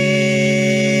 hear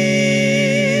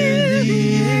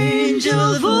the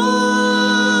angel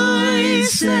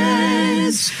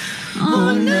voices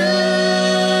on night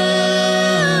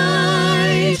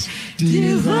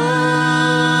divine,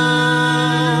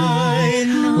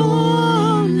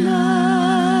 oh,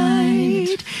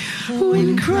 night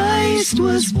when Christ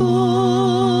was born,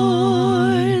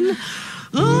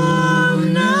 oh,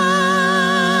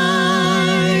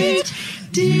 night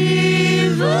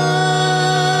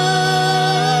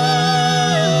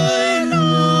divine,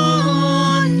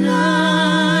 oh,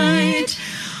 night,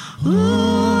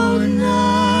 oh,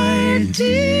 night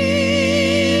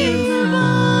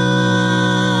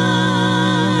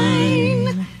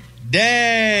divine.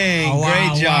 Dang, Oh,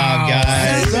 great job,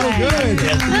 guys. So good.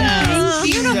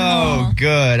 So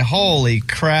good. Holy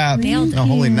crap. Nailed it. No,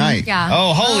 Holy Night. Yeah.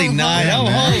 Oh, holy night. Oh,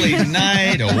 holy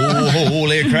night. Oh,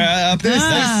 holy crap.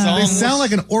 That song They was- sound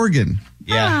like an organ.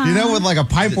 Yeah. You know, with like a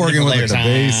pipe organ with like the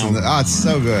bass. And it's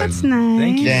so good. That's nice.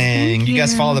 Thank you. Dang. You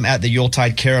guys follow them at the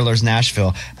Yuletide Carolers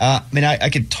Nashville. I mean, I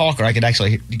could talk or I could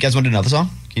actually. You guys want to do another song?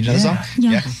 Can you do another song?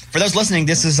 Yeah. For those listening,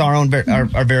 this is our own,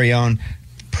 our very own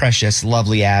precious,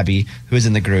 lovely Abby, who is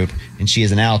in the group, and she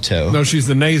is an alto. No, she's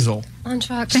the nasal. On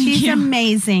track. She's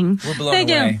amazing. We're blown Thank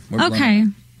away. you. Okay.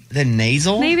 The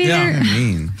nasal? Maybe Yeah. they're.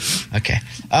 Mean. Okay.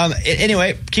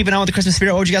 Anyway, keeping on with the Christmas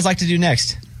spirit, what would you guys like to do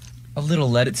next? A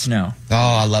little Let It Snow. Oh,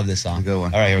 I love this song. Good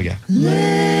one. All right, here we go.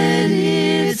 Let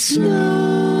it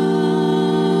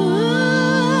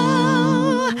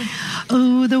snow.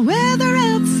 Oh, the weather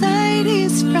outside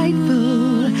is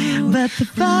frightful, but the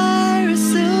fire is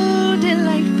so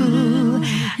delightful.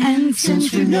 And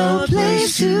since we've no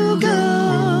place to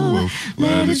go,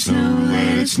 let it snow,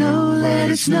 let it snow,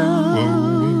 let it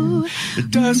snow.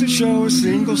 It doesn't show a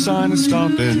single sign of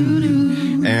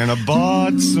stopping, and I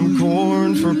bought some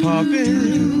corn for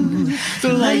popping.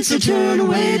 The lights are turned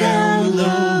way down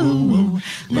low.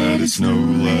 Let it snow,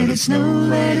 let it snow,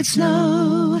 let it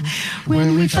snow.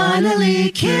 When we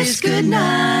finally kiss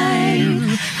goodnight,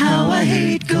 how I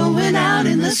hate going out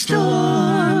in the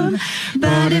storm.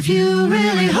 But if you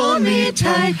really hold me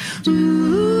tight,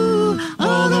 ooh,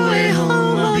 all the way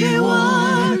home I'll be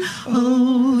warm.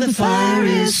 Oh, the fire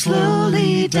is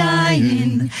slowly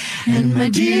dying, and my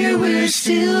dear, we're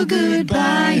still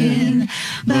goodbying.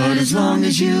 But as long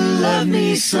as you love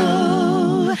me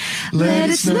so, let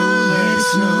it snow, let it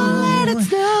snow, let it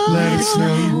snow, let it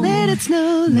snow, let it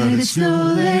snow, let it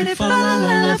snow, let it fa la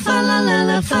la la, fa la la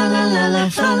la, fa la la la,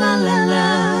 fa la la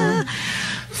la,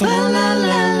 fa la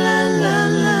la la la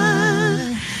la.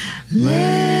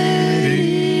 Let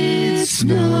it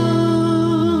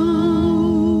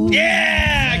snow.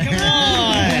 Yeah, come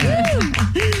on.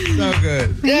 So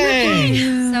good.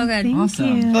 Dang. So good.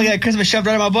 Awesome. Look at that Christmas shoved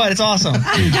right in my butt. It's awesome.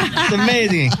 It's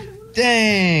amazing.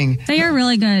 Dang. They are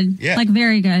really good. Yeah. Like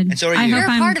very good. And so are I you. hope You're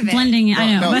a I'm part of it. blending.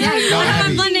 I know. No, But no, I hope Abby.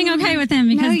 I'm blending okay with them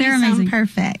because No, they're you sound amazing.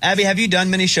 perfect. Abby, have you done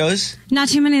many shows? Not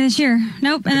too many this year.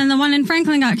 Nope. And then the one in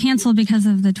Franklin got canceled because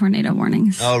of the tornado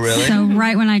warnings. Oh, really? So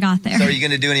right when I got there. So are you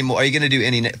going to do any more? Are you going to do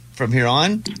any from here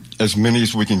on? As many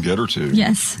as we can get her to.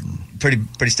 Yes. Pretty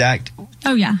stacked.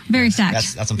 Oh yeah, very stacked.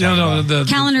 That's what I'm No, talking no, about.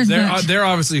 the Calendar's they're, booked. they're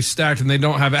obviously stacked, and they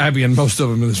don't have Abby in most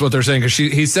of them. Is what they're saying because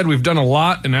he said we've done a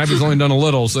lot, and Abby's only done a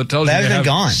little. So it tells you Abby's they been have,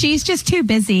 gone. She's just too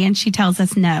busy, and she tells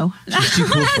us no. She's too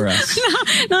cool for us.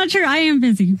 Not true. I am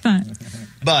busy, but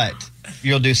But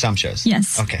You'll do some shows.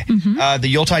 Yes. Okay. The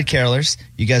Yuletide Carolers.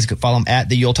 You guys could follow them at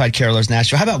the Yuletide Carolers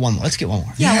Nashville. How about one more? Let's get one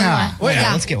more. Yeah.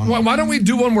 Let's get one more. Why don't we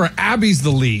do one where Abby's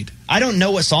the lead? I don't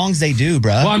know what songs they do,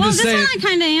 bro. Well, I'm Well, just that's saying. what I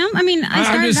kind of am. I mean, I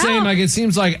started I'm just saying, out. like, it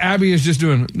seems like Abby is just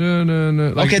doing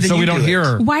no. Like, Okay, then so you we don't do it. hear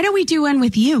her. Why don't we do one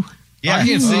with you? Yeah. I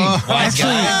can't sing. Wise guy.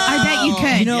 I bet you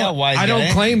could. You know, wise I guy.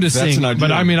 don't claim to That's sing, an idea.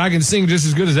 but I mean, I can sing just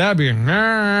as good as Abby.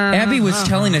 Abby was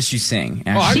telling us you sing.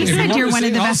 Oh, I Actually. She if you said want you're to one of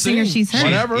sing, the I'll best singers sing. she's heard.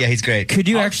 Whatever. Yeah, he's great.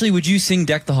 Would you sing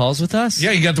Deck the Halls with us? Yeah,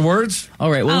 you got the words?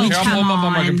 All right. Well, Oh, we Here, I'll pull them up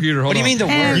on my computer. Hold What do you on. mean the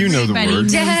word? You know the Everybody word.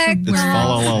 knows the Deck word. It's fa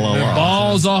la la la la.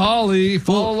 Balls of holly,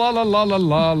 fall la la la la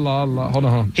la la la. Hold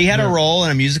on. He had a role in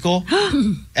a musical.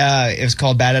 It was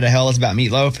called Bad Out of Hell. It's about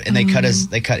Meatloaf, and they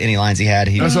cut any lines he had.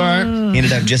 That's all right. He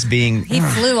ended up just being He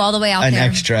flew all the way out an there.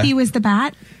 extra. He was the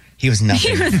bat. He was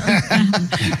nothing.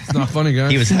 It's not funny,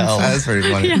 guys. He was hell. That's pretty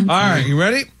funny. All right, you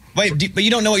ready? Wait, but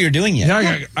you don't know what you're doing yet.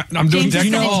 Yeah, I'm doing James Deck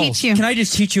is the going to Halls. teach you. Can I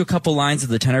just teach you a couple lines of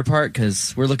the tenor part?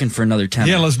 Because we're looking for another tenor.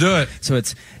 Yeah, let's do it. So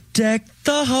it's Deck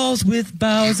the halls with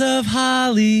boughs of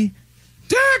holly.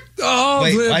 Deck the halls.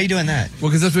 Wait, with- why are you doing that? Well,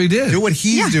 because that's what he did. Do what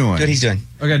he's doing. Do what he's doing.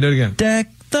 Okay, do it again. Deck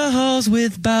the halls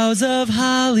with boughs of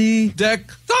holly. Deck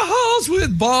the halls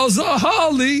with balls of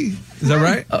holly. Is that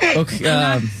right? Okay.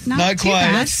 Not too quite.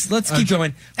 bad. Let's keep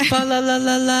going. Fa la la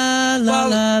la la la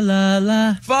la la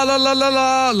la. Fa la la la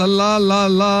la la la la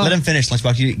la. Let him finish,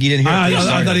 Lunchbox. You didn't hear it.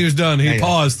 I thought he was done. He Yeah, yeah.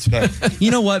 paused.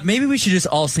 You know what? Maybe we should just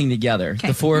all sing together.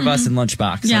 The four of us in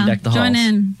Lunchbox Yeah, on Deck the halls. join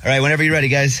in. All right, whenever you're ready,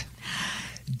 guys.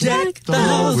 Deck the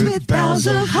halls with boughs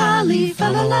of holly, fa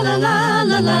la la la la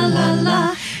la la la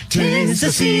la. 'Tis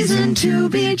the season to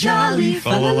be jolly, fa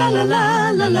la la la la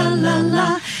la la la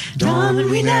la. Don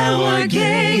we now our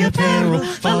gay apparel,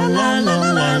 fa la la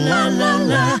la la la la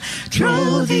la.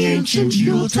 Troll the ancient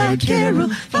Yuletide carol,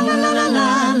 fa la la la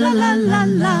la la la la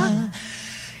la.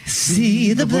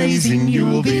 See the blazing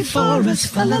Yule before us,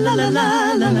 fa la la la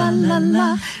la la la la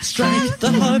la. Strike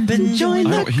the harp and join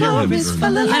the chorus, fa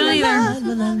la la I don't la either.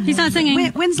 la la. He's not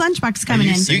singing. When's Lunchbox coming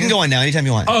in? You can go on now anytime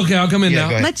you want. Okay, I'll come in Yeah, now.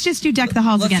 go ahead. Let's just do Deck the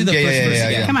Halls Let's again. do the Yeah, first yeah, verse yeah,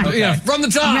 again. yeah. Come on. Yeah, from the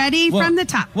top. Ready from the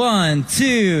top. 1,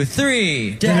 2,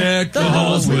 3. Deck the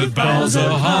halls with boughs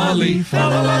of holly. Fa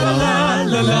la la la la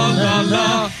la la la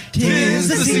la. 'Tis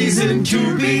the season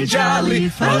to be jolly.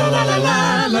 Fa la la la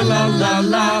la la la la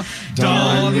la.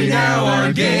 Don we now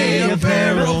our gay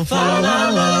apparel. Fa la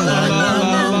la la la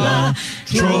la la.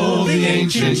 Troll the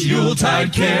ancient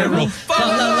Yuletide carol. Fa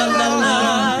la la la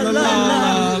la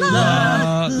la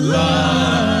la la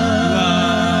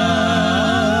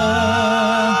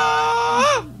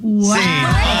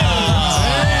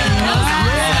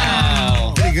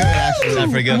Pretty good, actually.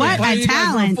 Sounded pretty good. What Why a you guys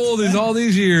been talent. fooled these all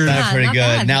these years? Sounded pretty not good.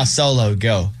 bad. Now solo,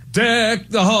 go. Deck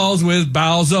the halls with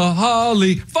boughs of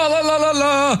holly. Fa la la la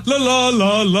la la la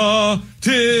la la.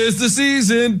 'Tis the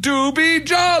season to be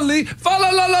jolly. Fa la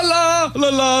la la la la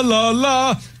la la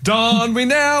la. Don we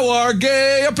now our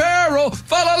gay apparel.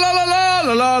 Fa la la la la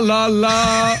la la la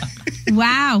la.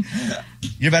 Wow.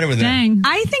 You're better with it. Dang.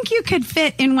 I think you could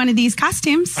fit in one of these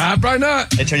costumes. Probably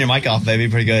not. Hey, turn your mic off, baby.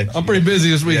 Pretty good. I'm pretty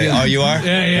busy this weekend. Oh, you are?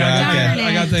 Yeah. Okay.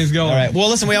 I got things going. All right. Well,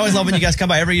 listen, we always love when you guys come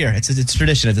by every year. It's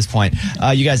tradition at this point.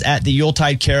 You guys at the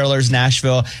Yuletide Carolers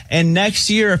Nashville. And next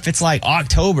year, if it's like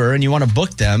October and you want to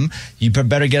book them, you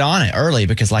better get on it early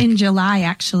because like... In July,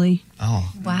 actually.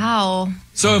 Oh. Wow.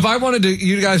 So if I wanted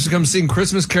you guys to come sing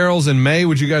Christmas carols in May,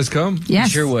 would you guys come? Yes.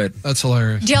 Sure would. That's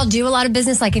hilarious. Do y'all do a lot of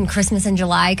business like in Christmas and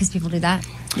July because people do that?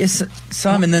 Yes,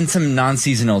 some, and then some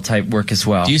non-seasonal type work as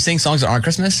well. Do you sing songs that aren't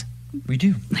Christmas? We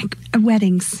do. Like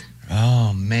weddings,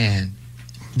 Oh, man.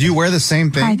 Do you wear the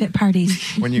same thing? private parties.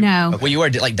 When you- no. Well, you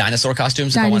wear like dinosaur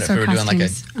costumes? Dinosaur if we were doing like a...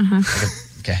 costumes.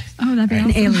 Uh-huh. Okay. Oh, that'd be And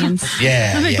awesome. aliens.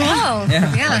 Yeah. That'd be cool. Oh,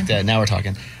 yeah. Like that. Now we're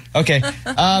talking. Okay.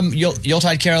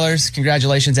 Yuletide Carolers,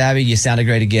 congratulations, Abby. You sounded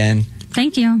great again.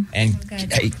 Thank you. And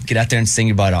hey, get out there and sing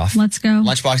your butt off. Let's go.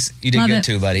 Lunchbox, you did Love good it.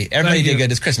 too, buddy. Everybody Thank did you.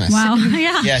 good. It's Christmas. Wow.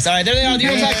 Yeah. Yes. All right. There they are. The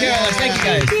Yuletide Carolers. Thank you,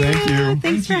 guys. Thank you.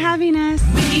 Thanks for having us.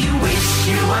 We wish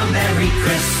you a Merry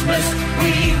Christmas.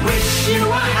 We wish you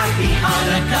a Happy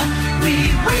Hanukkah. We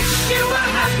wish you a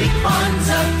Happy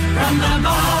Kwanzaa from the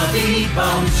Bobby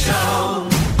Bone Show.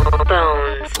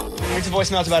 Here's a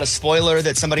voicemail about a spoiler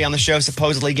that somebody on the show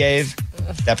supposedly gave.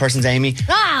 That person's Amy.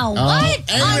 Wow. What?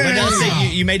 But don't say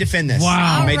you may defend this.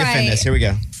 Wow. You may All defend right. this. Here we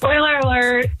go. Spoiler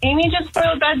alert, Amy just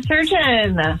spoiled Bad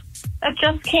Surgeon. That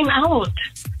just came out.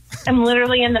 I'm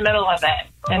literally in the middle of it.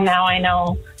 And now I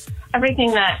know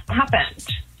everything that happened.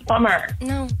 Bummer.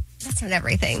 No, that's not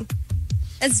everything.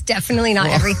 That's definitely not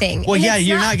everything. Well, And yeah, it's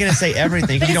you're not going to say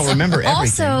everything because you don't remember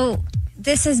everything. Also,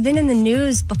 this has been in the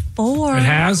news before. It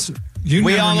has? You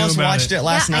We never knew almost about watched it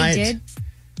last yeah, night. I did.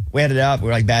 We had it up. We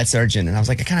were like, bad surgeon. And I was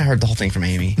like, I kind of heard the whole thing from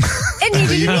Amy. And you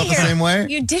didn't felt the hear same way?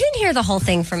 You didn't hear the whole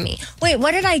thing from me. Wait,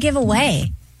 what did I give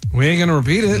away? We ain't going to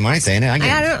repeat it. I ain't saying it. I'm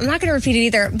not going to repeat it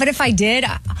either. But if I did,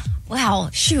 wow,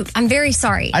 shoot, I'm very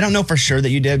sorry. I don't know for sure that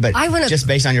you did, but I wanna- just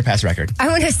based on your past record. I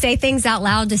want to say things out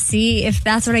loud to see if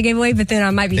that's what I gave away, but then I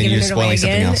might be Then giving you're it away spoiling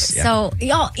something again. else, yeah. So,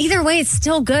 y'all, either way, it's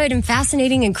still good and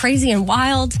fascinating and crazy and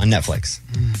wild. On Netflix.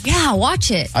 Yeah, watch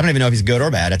it. I don't even know if he's good or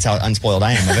bad. That's how unspoiled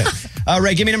I am of it.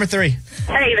 Ray, give me number 3.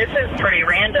 Hey, this is pretty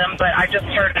random, but I just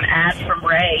heard an ad from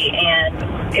Ray,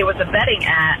 and it was a betting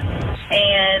ad.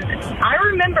 And I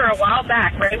remember a while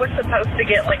back, Ray was supposed to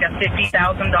get like a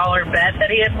 $50,000 bet that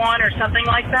he had won or something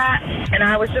like that. And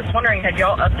I was just wondering, had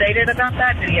y'all updated about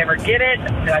that? Did he ever get it?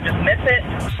 Did I just miss it?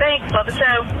 Thanks. Love the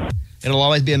show. It'll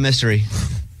always be a mystery.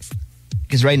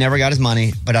 Because Ray never got his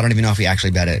money, but I don't even know if he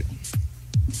actually bet it.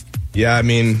 Yeah, I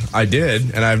mean, I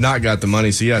did, and I have not got the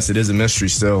money, so yes, it is a mystery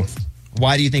still.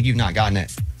 Why do you think you've not gotten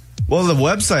it? Well, the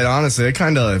website, honestly, it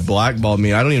kind of blackballed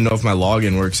me. I don't even know if my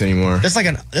login works anymore.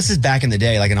 This is back in the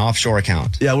day, like an offshore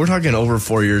account. Yeah, we're talking over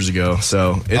 4 years ago,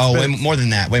 so it's way more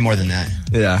than that. Way more than that.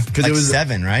 Yeah, because Like it was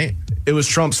 7, right? It was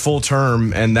Trump's full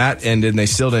term, and that ended, and they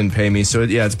still didn't pay me. So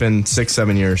it's been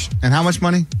 6-7 years. And how much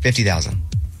money? $50,000.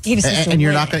 And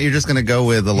you're not gonna. You're just gonna go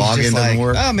with the login doesn't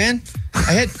work. Oh man,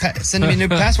 I hit send me a new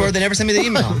password. They never send me the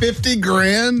email.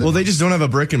 $50,000. Well, they just don't have a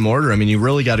brick and mortar. I mean, you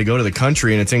really got to go to the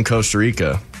country, and it's in Costa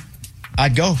Rica.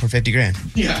 I'd go for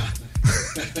 $50,000. Yeah.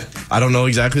 I don't know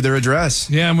exactly their address.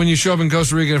 Yeah, and when you show up in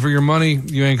Costa Rica for your money,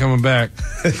 you ain't coming back.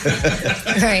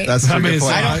 Right. That's a good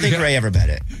point. I don't think Ray ever bet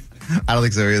it. I don't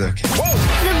think so either.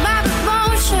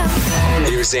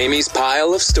 Here's Amy's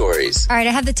pile of stories. All right,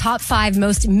 I have the top 5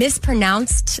 most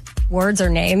mispronounced words or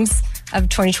names of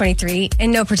 2023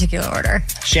 in no particular order.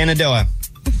 Shenandoah.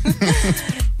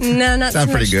 No, not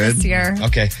Sounds so pretty much good. this year.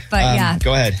 Okay. But yeah.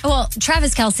 Go ahead. Well,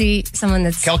 Travis Kelce, someone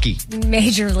that's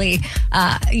majorly,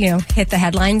 hit the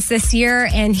headlines this year.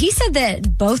 And he said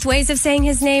that both ways of saying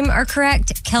his name are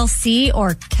correct. Kelsey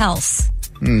or Kels.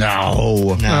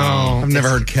 No. I've never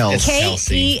heard Kels.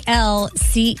 Kelce.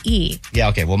 Yeah,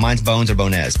 okay. Well, mine's Bones or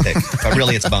Bonez. Pick. But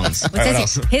really, it's Bones. All right, what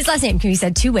else? His last name can be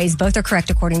said 2 ways. Both are correct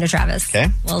according to Travis. Okay.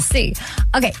 We'll see.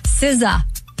 Okay, SZA.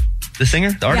 The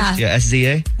singer? The artist? Yeah. Yeah,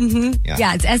 SZA? Mm-hmm. Yeah.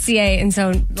 Yeah, it's SCA, and so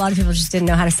a lot of people just didn't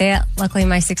know how to say it. Luckily,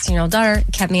 my 16-year-old daughter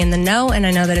kept me in the know, and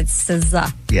I know that it's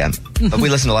SZA. Yeah. But we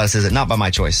listen to a lot of SZA, not by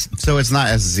my choice. So it's not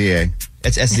SZA.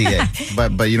 It's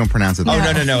SZA. but you don't pronounce it.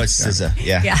 Oh, no. It's SZA.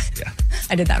 Yeah. Yeah.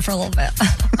 I did that for a little bit.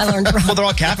 I learned wrong. Well, they're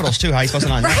all capitals, too. How are you supposed to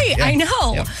not know? Right, Yeah. I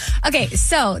know. Yeah. Okay,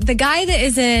 so the guy that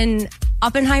is in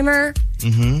Oppenheimer,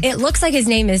 it looks like his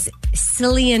name is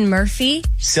Cillian Murphy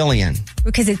Cillian.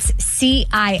 because it's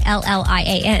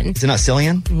Cillian. Is it not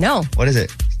Cillian? No, What is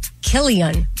it?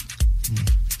 Killian.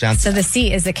 So the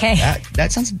C is a K.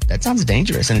 That sounds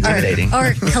dangerous and intimidating. Or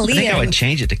I think I Killian. would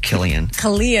change it to Killian.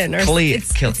 Killian. Or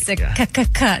it's a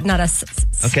k, not a s.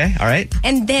 Okay, all right.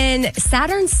 And then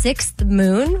Saturn's 6th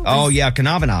moon. Oh, yeah,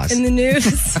 Canovenas. In the news.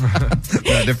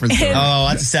 different story. Oh,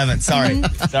 that's a 7th. Sorry.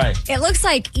 Sorry. It looks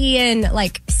like Ian,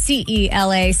 like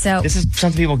CELA. So This is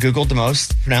something people Googled the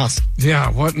most pronounced.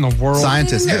 Yeah, what in the world?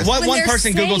 Scientists. What When one they're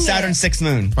person saying Googled it. Saturn's 6th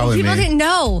moon? Probably people me. didn't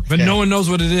know. But no one knows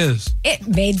what it is. It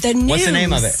made the news. What's the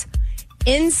name of it?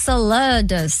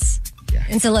 Enchiladas.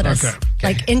 Enchiladas. Okay.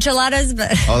 Like enchiladas,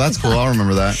 but. Oh, that's cool. I'll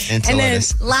remember that. And then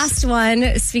last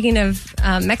one, speaking of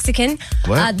Mexican,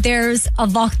 What? there's a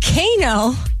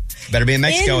volcano Better be in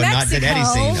Mexico in and not Dead Eddie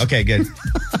Mexico. scene. Okay, good.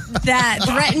 that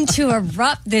threatened to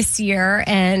erupt this year,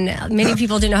 and many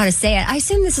people didn't know how to say it. I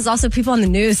assume this is also people on the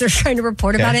news. They're trying to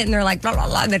report about it, and they're like, blah, blah,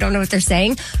 blah. They don't know what they're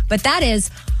saying. But that is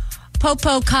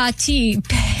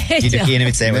Popocatépetl. You can't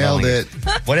even say it. Nailed it.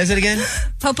 What is it again?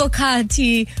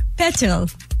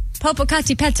 Popocatépetl.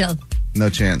 Popocatépetl. No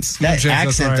chance. That chance, that's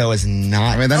accent, right. though, is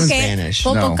not I mean, that is Spanish.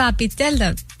 No.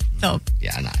 Popocatépetl. So,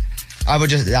 Yeah, not. I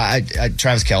would just,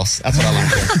 Travis Kelce. That's what I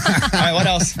learned here. All right, what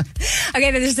else?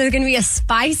 okay, there's going to be a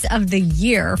spice of the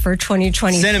year for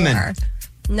 2024. Cinnamon.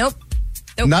 Nope.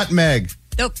 Nutmeg.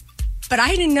 Nope. But I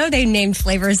didn't know they named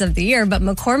flavors of the year. But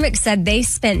McCormick said they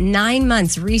spent 9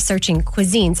 months researching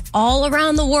cuisines all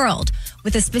around the world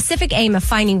with a specific aim of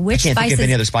finding which I can't think of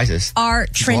any other spices spices. are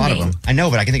There's a lot of trending. them. I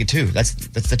know, but I can think of 2. That's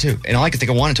the 2. And all I could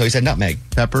think of 1 until you said nutmeg.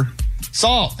 Pepper.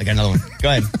 Salt. I got another one. Go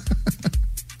ahead.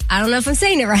 I don't know if I'm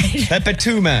saying it right.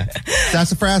 Pepatuma.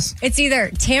 Sassafras. It's either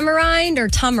tamarind or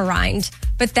tamarind.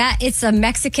 But it's a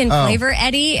Mexican flavor,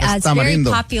 Eddie. That's it's very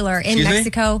tamarindo. popular in Excuse me?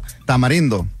 Mexico.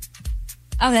 Tamarindo.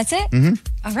 Oh, that's it? Mm-hmm.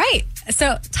 All right.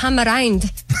 So tamarind.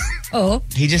 Oh,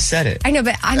 He just said it. I know,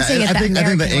 but I'm saying it I that think the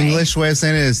American way. English way of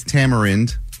saying it is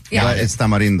tamarind. Yeah. But it's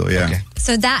tamarindo, yeah. Okay.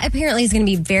 So that apparently is going to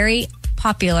be very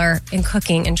popular in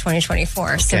cooking in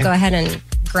 2024. So Okay. go ahead and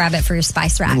grab it for your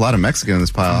spice rack. A lot of Mexican in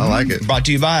this pile. I like it. Brought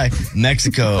to you by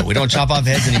Mexico. We don't chop off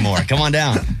heads anymore. Come on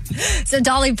down. So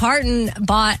Dolly Parton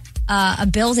bought a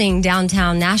building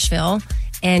downtown Nashville,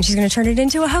 and she's going to turn it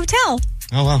into a hotel.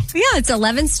 Oh, wow. Yeah, it's an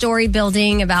 11-story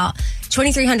building, about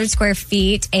 2,300 square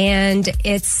feet, and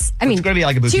it's going to be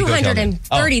like a boutique hotel then.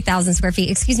 230,000 square feet,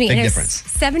 excuse me. Big and difference.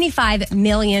 It's $75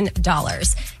 million.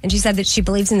 And she said that she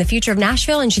believes in the future of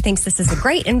Nashville, and she thinks this is a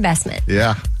great investment.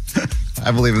 Yeah.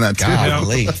 I believe in that too.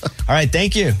 Golly. All right,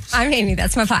 thank you. I'm Amy.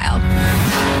 That's my file.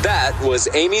 That was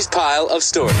Amy's pile of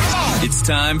stories. It's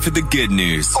time for the good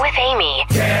news. With Amy.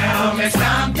 Tell me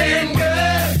something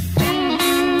good.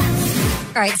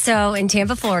 All right, so in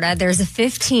Tampa, Florida, there's a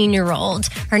 15-year-old.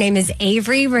 Her name is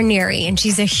Avery Ranieri, and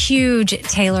she's a huge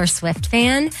Taylor Swift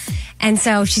fan. And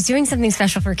so she's doing something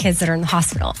special for kids that are in the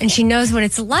hospital. And she knows what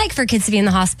it's like for kids to be in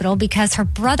the hospital because her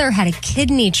brother had a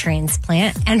kidney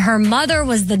transplant and her mother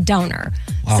was the donor.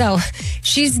 Wow. So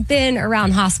she's been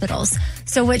around hospitals.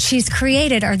 So what she's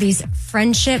created are these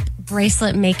friendship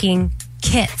bracelet making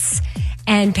kits.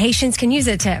 And patients can use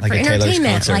it for Like a Taylor's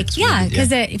entertainment. concert. Like, yeah,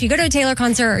 because if you go to a Taylor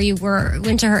concert or you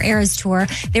went to her Eras tour,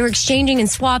 they were exchanging and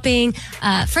swapping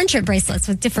friendship bracelets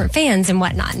with different fans and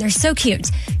whatnot. And they're so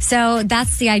cute. So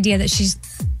that's the idea that she's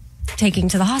taking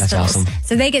to the hospitals. awesome.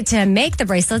 So they get to make the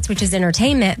bracelets, which is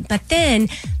entertainment, but then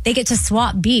they get to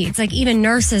swap beads. Like even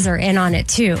nurses are in on it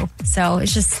too. So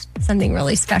it's just something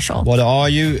really special. Well, to all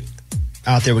you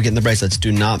out there with getting the bracelets,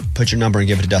 do not put your number and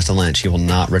give it to Dustin Lynch. He will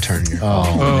not return your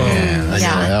man. That's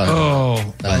Yeah.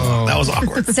 That was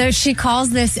awkward. So she calls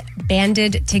this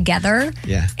Banded Together.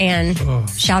 Yeah. And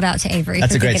shout out to Avery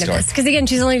That's for a great thinking story. of this. Because again,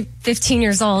 she's only 15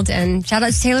 years old, and shout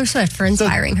out to Taylor Swift for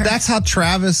inspiring her. That's how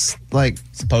Travis,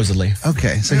 supposedly.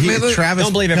 Okay, so Travis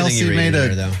Don't believe everything Kelce you read made a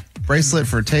there, though. bracelet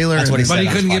for Taylor. That's what he But he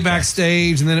couldn't get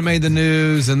backstage, and then it made the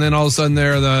news, and then all of a sudden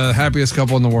they're the happiest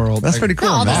couple in the world. That's pretty cool,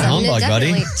 all of a man. sudden, it Humbug,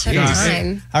 buddy. definitely took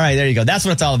time. All right, there you go. That's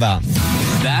what it's all about.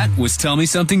 That was Tell Me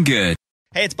Something Good.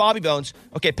 Hey, it's Bobby Bones.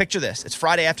 Okay, picture this. It's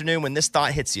Friday afternoon when this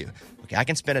thought hits you. Okay, I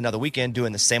can spend another weekend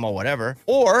doing the same old whatever,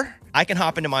 or I can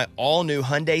hop into my all-new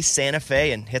Hyundai Santa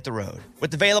Fe and hit the road.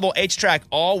 With available H-Track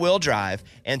all-wheel drive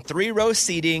and 3-row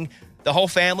seating, the whole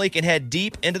family can head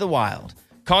deep into the wild.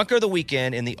 Conquer the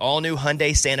weekend in the all-new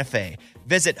Hyundai Santa Fe.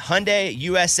 Visit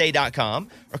HyundaiUSA.com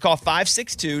or call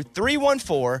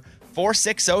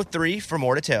 562-314-4603 for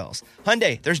more details.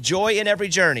 Hyundai, there's joy in every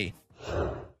journey.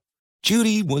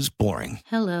 Judy was boring.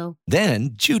 Hello.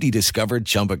 Then Judy discovered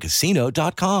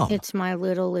ChumbaCasino.com. It's my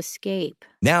little escape.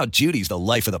 Now Judy's the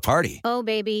life of the party. Oh,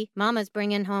 baby, mama's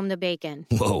bringing home the bacon.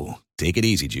 Whoa, take it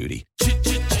easy, Judy.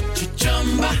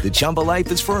 The Chumba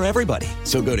life is for everybody.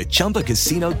 So go to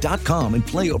ChumbaCasino.com and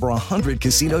play over 100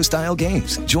 casino-style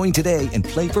games. Join today and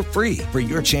play for free for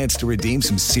your chance to redeem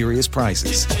some serious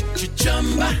prizes.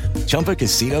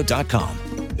 ChumbaCasino.com.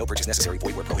 No purchase necessary.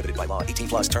 Void where prohibited by law. 18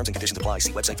 plus terms and conditions apply.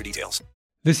 See website for details.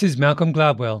 This is Malcolm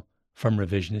Gladwell from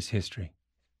Revisionist History.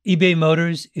 eBay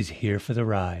Motors is here for the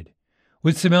ride.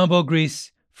 With some elbow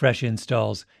grease, fresh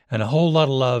installs, and a whole lot of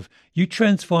love, you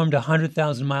transformed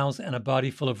 100,000 miles and a body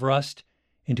full of rust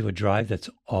into a drive that's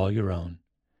all your own.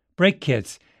 Brake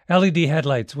kits, LED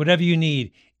headlights, whatever you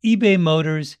need, eBay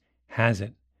Motors has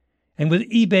it. And with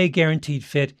eBay Guaranteed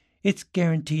Fit, it's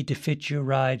guaranteed to fit your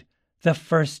ride the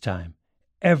first time,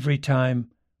 every time,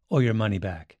 or your money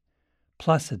back.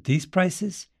 Plus, at these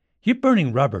prices, you're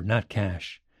burning rubber, not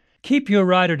cash. Keep your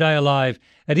ride or die alive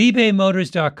at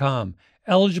ebaymotors.com.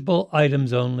 Eligible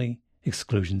items only.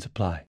 Exclusions apply.